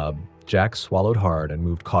 Jack swallowed hard and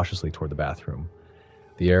moved cautiously toward the bathroom.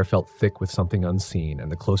 The air felt thick with something unseen,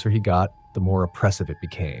 and the closer he got, the more oppressive it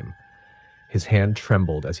became. His hand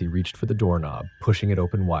trembled as he reached for the doorknob, pushing it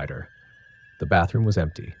open wider. The bathroom was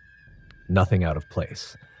empty. Nothing out of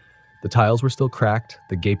place. The tiles were still cracked,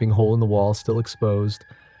 the gaping hole in the wall still exposed,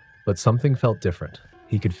 but something felt different.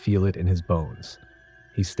 He could feel it in his bones.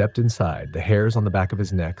 He stepped inside, the hairs on the back of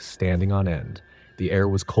his neck standing on end. The air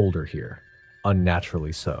was colder here,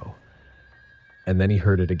 unnaturally so. And then he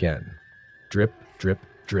heard it again. Drip, drip,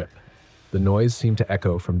 drip. The noise seemed to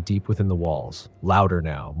echo from deep within the walls, louder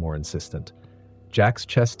now, more insistent. Jack's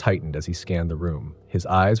chest tightened as he scanned the room. His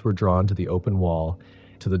eyes were drawn to the open wall,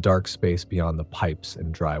 to the dark space beyond the pipes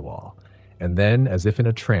and drywall. And then, as if in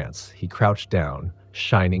a trance, he crouched down,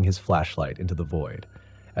 shining his flashlight into the void.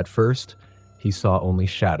 At first, He saw only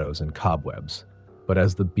shadows and cobwebs, but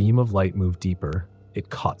as the beam of light moved deeper,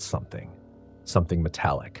 it caught something. Something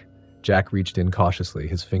metallic. Jack reached in cautiously,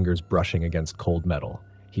 his fingers brushing against cold metal.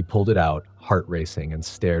 He pulled it out, heart racing, and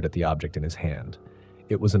stared at the object in his hand.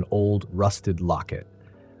 It was an old, rusted locket.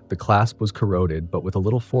 The clasp was corroded, but with a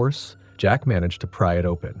little force, Jack managed to pry it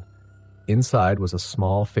open. Inside was a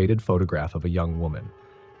small, faded photograph of a young woman.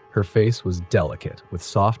 Her face was delicate, with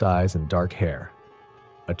soft eyes and dark hair.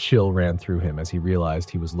 A chill ran through him as he realized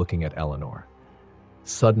he was looking at Eleanor.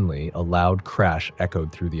 Suddenly, a loud crash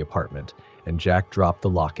echoed through the apartment, and Jack dropped the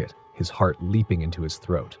locket, his heart leaping into his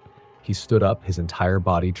throat. He stood up, his entire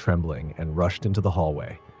body trembling, and rushed into the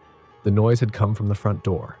hallway. The noise had come from the front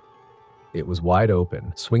door. It was wide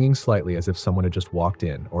open, swinging slightly as if someone had just walked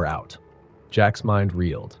in or out. Jack's mind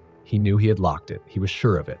reeled. He knew he had locked it. He was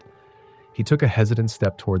sure of it. He took a hesitant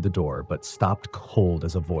step toward the door, but stopped cold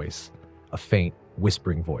as a voice, a faint,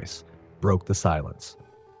 whispering voice, broke the silence.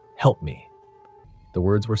 "Help me." The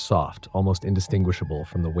words were soft, almost indistinguishable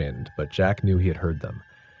from the wind, but Jack knew he had heard them.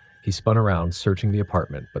 He spun around, searching the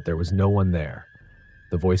apartment, but there was no one there.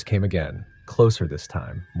 The voice came again, closer this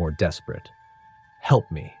time, more desperate. "Help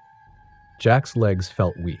me." Jack's legs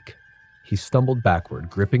felt weak. He stumbled backward,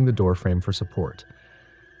 gripping the doorframe for support.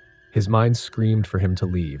 His mind screamed for him to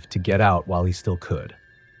leave, to get out while he still could.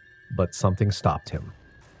 But something stopped him.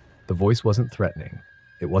 The voice wasn't threatening.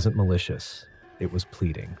 It wasn't malicious. It was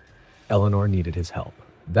pleading. Eleanor needed his help.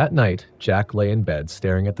 That night, Jack lay in bed,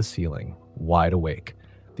 staring at the ceiling, wide awake.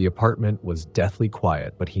 The apartment was deathly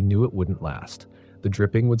quiet, but he knew it wouldn't last. The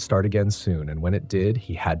dripping would start again soon, and when it did,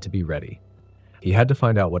 he had to be ready. He had to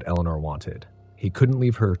find out what Eleanor wanted. He couldn't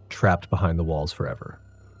leave her trapped behind the walls forever.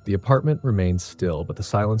 The apartment remained still, but the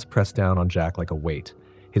silence pressed down on Jack like a weight,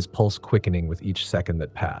 his pulse quickening with each second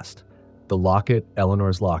that passed. The locket,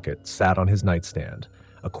 Eleanor's locket, sat on his nightstand,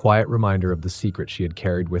 a quiet reminder of the secret she had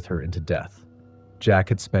carried with her into death. Jack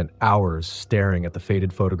had spent hours staring at the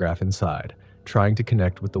faded photograph inside, trying to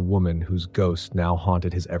connect with the woman whose ghost now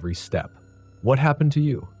haunted his every step. "What happened to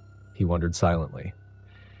you?" he wondered silently.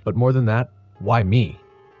 But more than that, why me?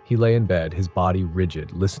 He lay in bed, his body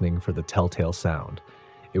rigid, listening for the telltale sound.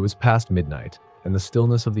 It was past midnight, and the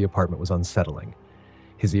stillness of the apartment was unsettling.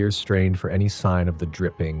 His ears strained for any sign of the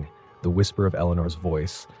dripping, the whisper of Eleanor's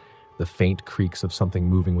voice, the faint creaks of something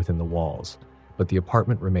moving within the walls, but the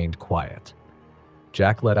apartment remained quiet.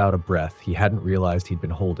 Jack let out a breath he hadn't realized he'd been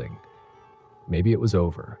holding. Maybe it was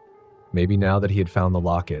over. Maybe now that he had found the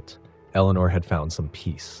locket, Eleanor had found some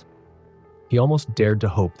peace. He almost dared to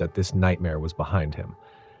hope that this nightmare was behind him.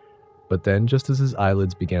 But then, just as his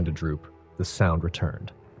eyelids began to droop, the sound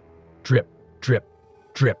returned. Drip, drip,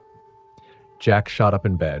 drip. Jack shot up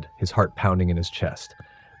in bed, his heart pounding in his chest.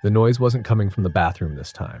 The noise wasn't coming from the bathroom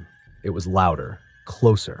this time. It was louder,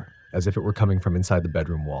 closer, as if it were coming from inside the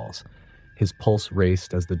bedroom walls. His pulse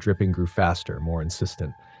raced as the dripping grew faster, more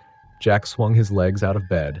insistent. Jack swung his legs out of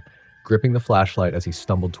bed, gripping the flashlight as he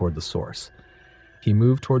stumbled toward the source. He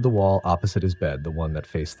moved toward the wall opposite his bed, the one that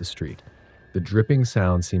faced the street. The dripping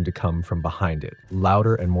sound seemed to come from behind it,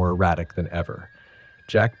 louder and more erratic than ever.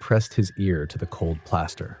 Jack pressed his ear to the cold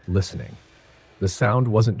plaster, listening. The sound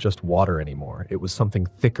wasn't just water anymore. It was something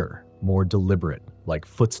thicker, more deliberate, like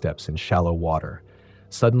footsteps in shallow water.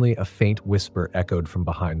 Suddenly, a faint whisper echoed from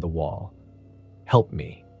behind the wall. "Help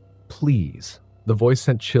me. Please." The voice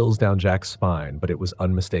sent chills down Jack's spine, but it was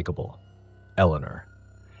unmistakable. Eleanor.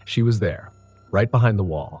 She was there, right behind the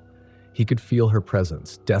wall. He could feel her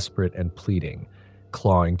presence, desperate and pleading,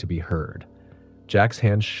 clawing to be heard. Jack's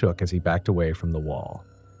hands shook as he backed away from the wall.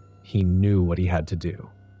 He knew what he had to do.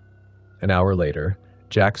 An hour later,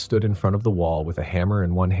 Jack stood in front of the wall with a hammer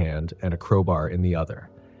in one hand and a crowbar in the other.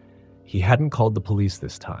 He hadn't called the police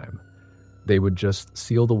this time. They would just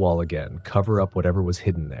seal the wall again, cover up whatever was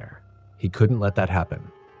hidden there. He couldn't let that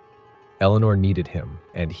happen. Eleanor needed him,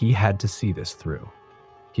 and he had to see this through.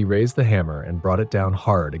 He raised the hammer and brought it down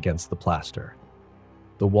hard against the plaster.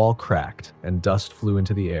 The wall cracked, and dust flew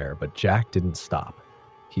into the air, but Jack didn't stop.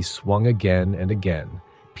 He swung again and again,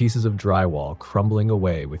 pieces of drywall crumbling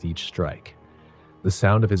away with each strike. The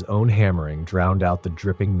sound of his own hammering drowned out the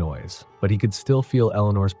dripping noise, but he could still feel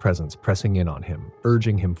Eleanor's presence pressing in on him,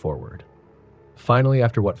 urging him forward. Finally,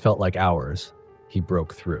 after what felt like hours, he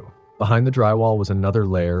broke through. Behind the drywall was another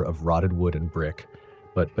layer of rotted wood and brick,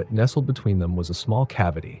 but nestled between them was a small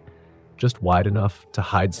cavity, just wide enough to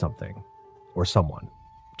hide something, or someone.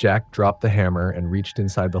 Jack dropped the hammer and reached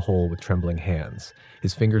inside the hole with trembling hands.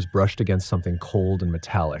 His fingers brushed against something cold and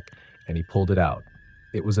metallic, and he pulled it out.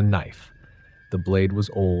 It was a knife. The blade was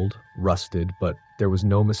old, rusted, but there was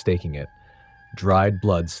no mistaking it. Dried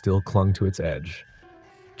blood still clung to its edge.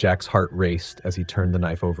 Jack's heart raced as he turned the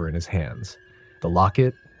knife over in his hands. The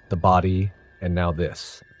locket, the body, and now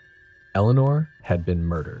this. Eleanor had been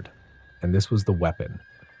murdered, and this was the weapon.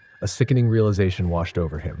 A sickening realization washed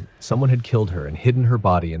over him. Someone had killed her and hidden her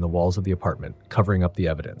body in the walls of the apartment, covering up the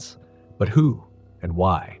evidence. But who and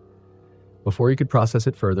why? Before he could process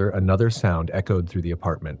it further, another sound echoed through the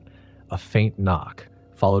apartment, a faint knock,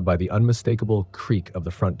 followed by the unmistakable creak of the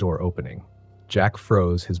front door opening. Jack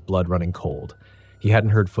froze, his blood running cold. He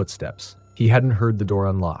hadn't heard footsteps. He hadn't heard the door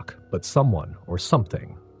unlock, but someone or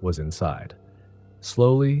something was inside.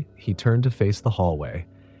 Slowly, he turned to face the hallway,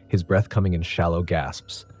 his breath coming in shallow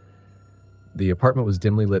gasps. The apartment was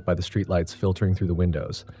dimly lit by the streetlights filtering through the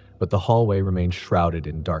windows, but the hallway remained shrouded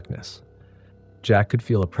in darkness. Jack could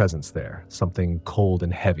feel a presence there, something cold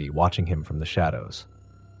and heavy watching him from the shadows.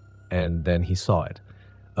 And then he saw it.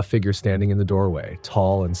 A figure standing in the doorway,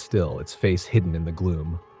 tall and still, its face hidden in the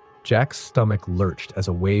gloom. Jack's stomach lurched as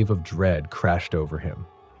a wave of dread crashed over him.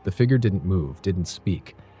 The figure didn't move, didn't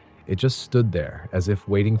speak. It just stood there, as if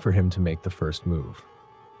waiting for him to make the first move.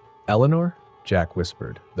 "Eleanor?" Jack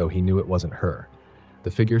whispered, though he knew it wasn't her.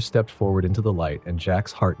 The figure stepped forward into the light, and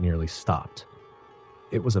Jack's heart nearly stopped.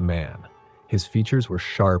 It was a man. His features were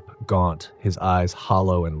sharp, gaunt, his eyes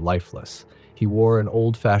hollow and lifeless. He wore an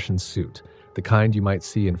old-fashioned suit, the kind you might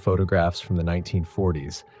see in photographs from the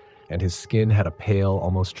 1940s, and his skin had a pale,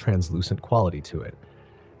 almost translucent quality to it.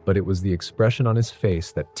 But it was the expression on his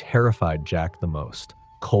face that terrified Jack the most,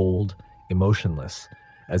 cold, emotionless,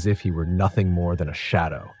 as if he were nothing more than a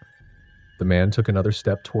shadow. The man took another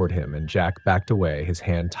step toward him, and Jack backed away, his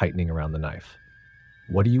hand tightening around the knife.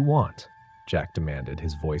 "What do you want?" Jack demanded,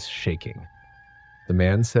 his voice shaking. The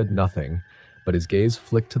man said nothing, but his gaze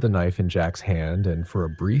flicked to the knife in Jack's hand, and for a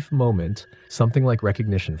brief moment, something like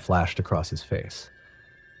recognition flashed across his face.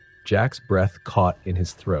 Jack's breath caught in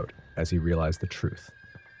his throat as he realized the truth.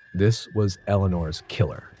 This was Eleanor's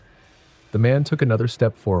killer. The man took another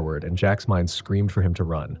step forward, and Jack's mind screamed for him to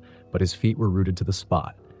run, but his feet were rooted to the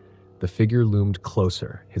spot. The figure loomed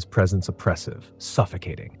closer, his presence oppressive,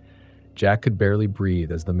 suffocating. Jack could barely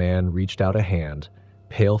breathe as the man reached out a hand,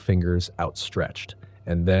 pale fingers outstretched.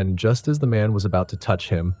 And then, just as the man was about to touch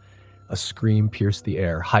him, a scream pierced the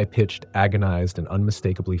air, high-pitched, agonized, and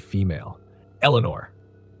unmistakably female. "Eleanor!"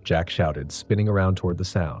 Jack shouted, spinning around toward the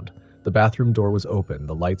sound. The bathroom door was open,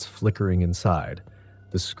 the lights flickering inside.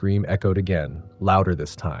 The scream echoed again, louder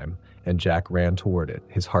this time, and Jack ran toward it,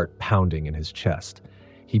 his heart pounding in his chest.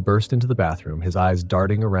 He burst into the bathroom, his eyes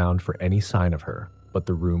darting around for any sign of her, but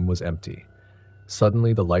the room was empty.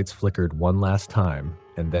 Suddenly, the lights flickered one last time,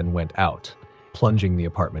 and then went out, plunging the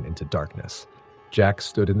apartment into darkness. Jack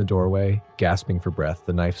stood in the doorway, gasping for breath,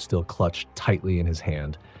 the knife still clutched tightly in his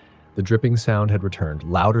hand. The dripping sound had returned,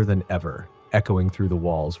 louder than ever, echoing through the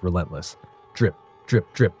walls, relentless. Drip, drip,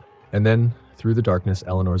 drip. And then, through the darkness,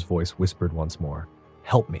 Eleanor's voice whispered once more.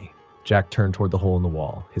 "Help me." Jack turned toward the hole in the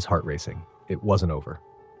wall, his heart racing. It wasn't over.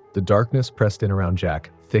 The darkness pressed in around Jack,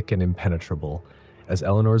 thick and impenetrable, as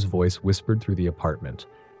Eleanor's voice whispered through the apartment,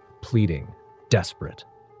 pleading, desperate.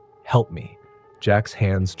 "Help me." Jack's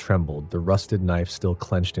hands trembled, the rusted knife still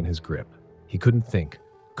clenched in his grip. He couldn't think,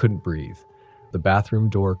 couldn't breathe. The bathroom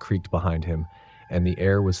door creaked behind him, and the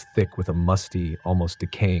air was thick with a musty, almost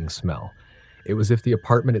decaying smell. It was as if the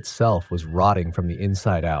apartment itself was rotting from the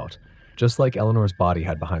inside out, just like Eleanor's body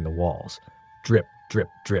had behind the walls. Drip, drip,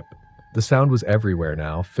 drip. The sound was everywhere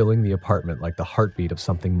now, filling the apartment like the heartbeat of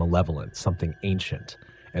something malevolent, something ancient,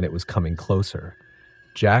 and it was coming closer.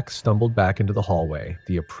 Jack stumbled back into the hallway,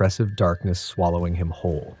 the oppressive darkness swallowing him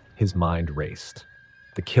whole. His mind raced.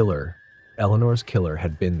 The killer, Eleanor's killer,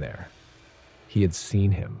 had been there. He had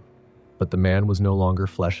seen him, but the man was no longer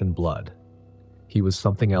flesh and blood. He was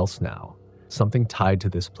something else now, something tied to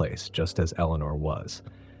this place, just as Eleanor was.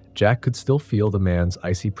 Jack could still feel the man's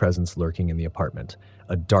icy presence lurking in the apartment,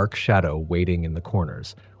 a dark shadow waiting in the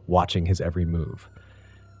corners, watching his every move.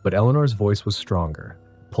 But Eleanor's voice was stronger,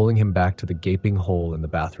 pulling him back to the gaping hole in the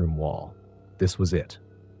bathroom wall. This was it,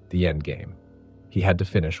 the end game. He had to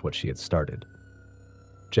finish what she had started.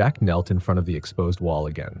 Jack knelt in front of the exposed wall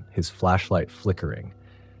again, his flashlight flickering.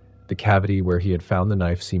 The cavity where he had found the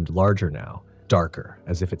knife seemed larger now, darker,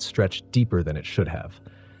 as if it stretched deeper than it should have.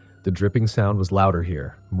 The dripping sound was louder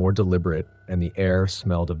here, more deliberate, and the air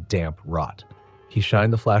smelled of damp rot. He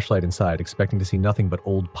shined the flashlight inside, expecting to see nothing but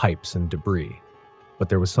old pipes and debris. But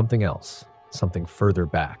there was something else, something further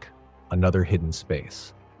back, another hidden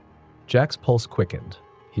space. Jack's pulse quickened.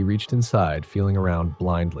 He reached inside, feeling around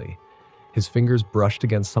blindly. His fingers brushed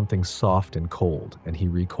against something soft and cold, and he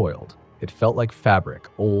recoiled. It felt like fabric,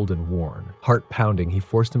 old and worn. Heart pounding, he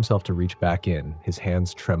forced himself to reach back in, his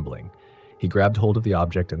hands trembling. He grabbed hold of the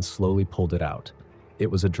object and slowly pulled it out. It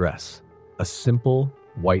was a dress. A simple,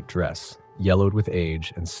 white dress, yellowed with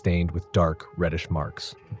age and stained with dark, reddish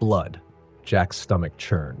marks. Blood. Jack's stomach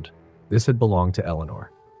churned. This had belonged to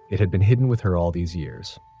Eleanor. It had been hidden with her all these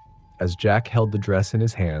years. As Jack held the dress in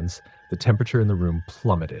his hands, the temperature in the room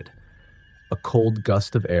plummeted. A cold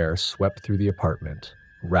gust of air swept through the apartment,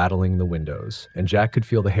 rattling the windows, and Jack could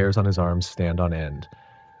feel the hairs on his arms stand on end.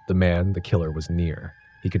 The man, the killer, was near.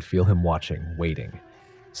 He could feel him watching, waiting.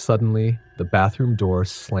 Suddenly, the bathroom door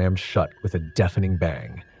slammed shut with a deafening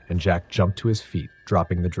bang, and Jack jumped to his feet,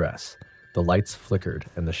 dropping the dress. The lights flickered,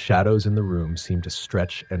 and the shadows in the room seemed to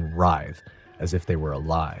stretch and writhe as if they were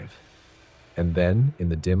alive. And then, in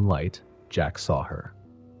the dim light, Jack saw her.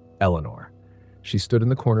 Eleanor. She stood in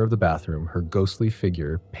the corner of the bathroom, her ghostly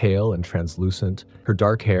figure pale and translucent, her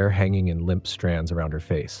dark hair hanging in limp strands around her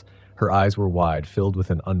face. Her eyes were wide, filled with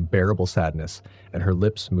an unbearable sadness, and her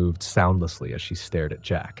lips moved soundlessly as she stared at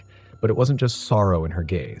Jack. But it wasn't just sorrow in her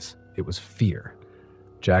gaze, it was fear.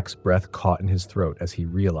 Jack's breath caught in his throat as he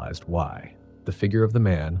realized why. The figure of the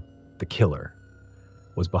man, the killer,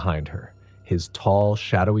 was behind her. His tall,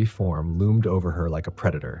 shadowy form loomed over her like a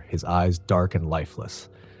predator, his eyes dark and lifeless.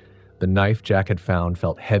 The knife Jack had found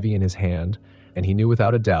felt heavy in his hand, and he knew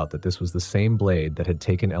without a doubt that this was the same blade that had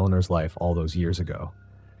taken Eleanor's life all those years ago.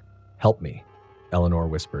 "Help me," Eleanor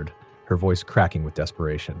whispered, her voice cracking with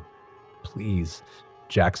desperation. "Please."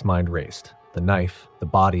 Jack's mind raced. The knife, the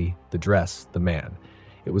body, the dress, the man.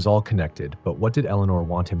 It was all connected, but what did Eleanor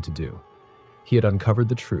want him to do? He had uncovered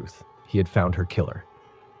the truth. He had found her killer.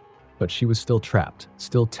 But she was still trapped,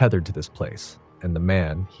 still tethered to this place, and the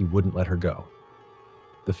man, he wouldn't let her go.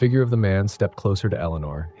 The figure of the man stepped closer to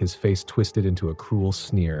Eleanor, his face twisted into a cruel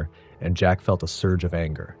sneer, and Jack felt a surge of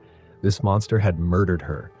anger. This monster had murdered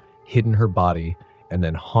her, hidden her body, and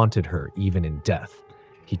then haunted her even in death.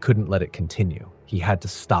 He couldn't let it continue. He had to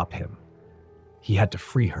stop him. He had to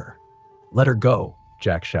free her. "Let her go,"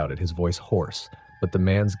 Jack shouted, his voice hoarse, but the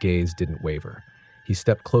man's gaze didn't waver. He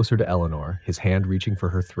stepped closer to Eleanor, his hand reaching for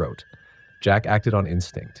her throat. Jack acted on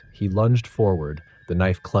instinct. He lunged forward, the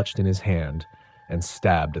knife clutched in his hand, and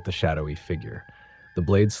stabbed at the shadowy figure. The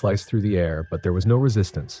blade sliced through the air, but there was no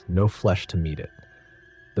resistance, no flesh to meet it.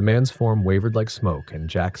 The man's form wavered like smoke, and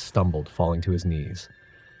Jack stumbled, falling to his knees.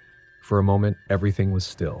 For a moment, everything was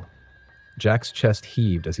still. Jack's chest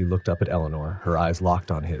heaved as he looked up at Eleanor, her eyes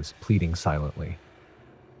locked on his, pleading silently.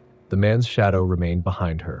 The man's shadow remained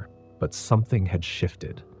behind her, but something had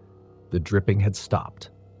shifted. The dripping had stopped,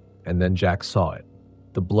 and then Jack saw it.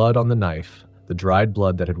 The blood on the knife, the dried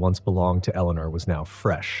blood that had once belonged to Eleanor, was now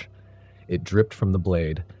fresh. It dripped from the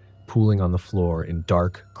blade, pooling on the floor in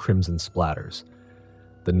dark, crimson splatters.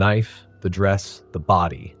 The knife, the dress, the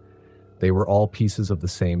body, they were all pieces of the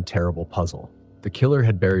same terrible puzzle. The killer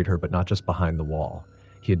had buried her, but not just behind the wall.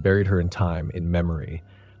 He had buried her in time, in memory,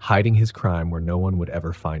 hiding his crime where no one would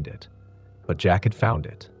ever find it. But Jack had found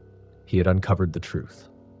it. He had uncovered the truth.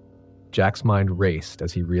 Jack's mind raced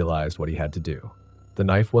as he realized what he had to do. The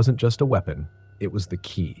knife wasn't just a weapon, it was the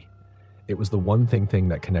key. It was the one thing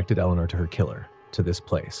that connected Eleanor to her killer, to this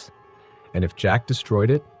place. And if Jack destroyed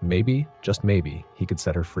it, maybe, just maybe, he could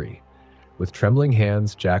set her free. With trembling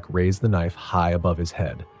hands, Jack raised the knife high above his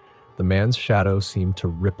head. The man's shadow seemed to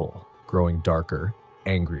ripple, growing darker,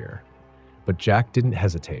 angrier. But Jack didn't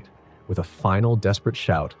hesitate. With a final, desperate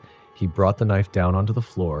shout, he brought the knife down onto the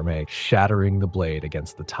floor, shattering the blade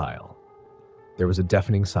against the tile. There was a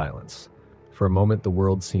deafening silence. For a moment, the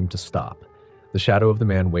world seemed to stop. The shadow of the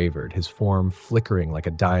man wavered, his form flickering like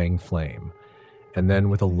a dying flame. And then,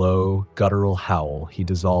 with a low, guttural howl, he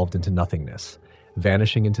dissolved into nothingness,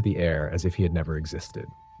 vanishing into the air as if he had never existed.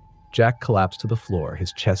 Jack collapsed to the floor,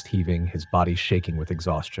 his chest heaving, his body shaking with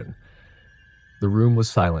exhaustion. The room was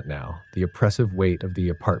silent now, the oppressive weight of the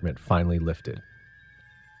apartment finally lifted.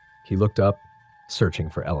 He looked up, searching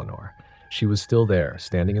for Eleanor. She was still there,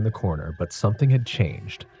 standing in the corner, but something had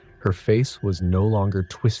changed. Her face was no longer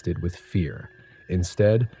twisted with fear.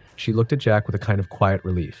 Instead, she looked at Jack with a kind of quiet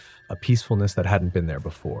relief, a peacefulness that hadn't been there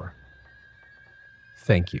before.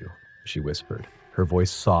 "Thank you," she whispered, her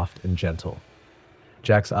voice soft and gentle.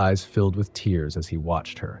 Jack's eyes filled with tears as he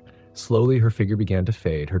watched her. Slowly, her figure began to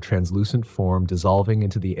fade, her translucent form dissolving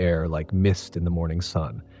into the air like mist in the morning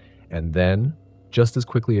sun. And then, just as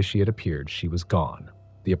quickly as she had appeared, she was gone.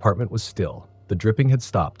 The apartment was still. The dripping had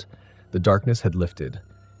stopped. The darkness had lifted.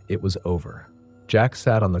 It was over. Jack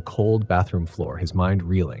sat on the cold bathroom floor, his mind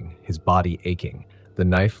reeling, his body aching. The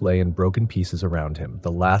knife lay in broken pieces around him,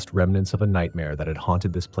 the last remnants of a nightmare that had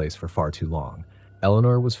haunted this place for far too long.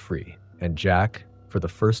 Eleanor was free, and Jack, for the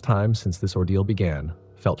first time since this ordeal began,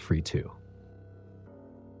 felt free too.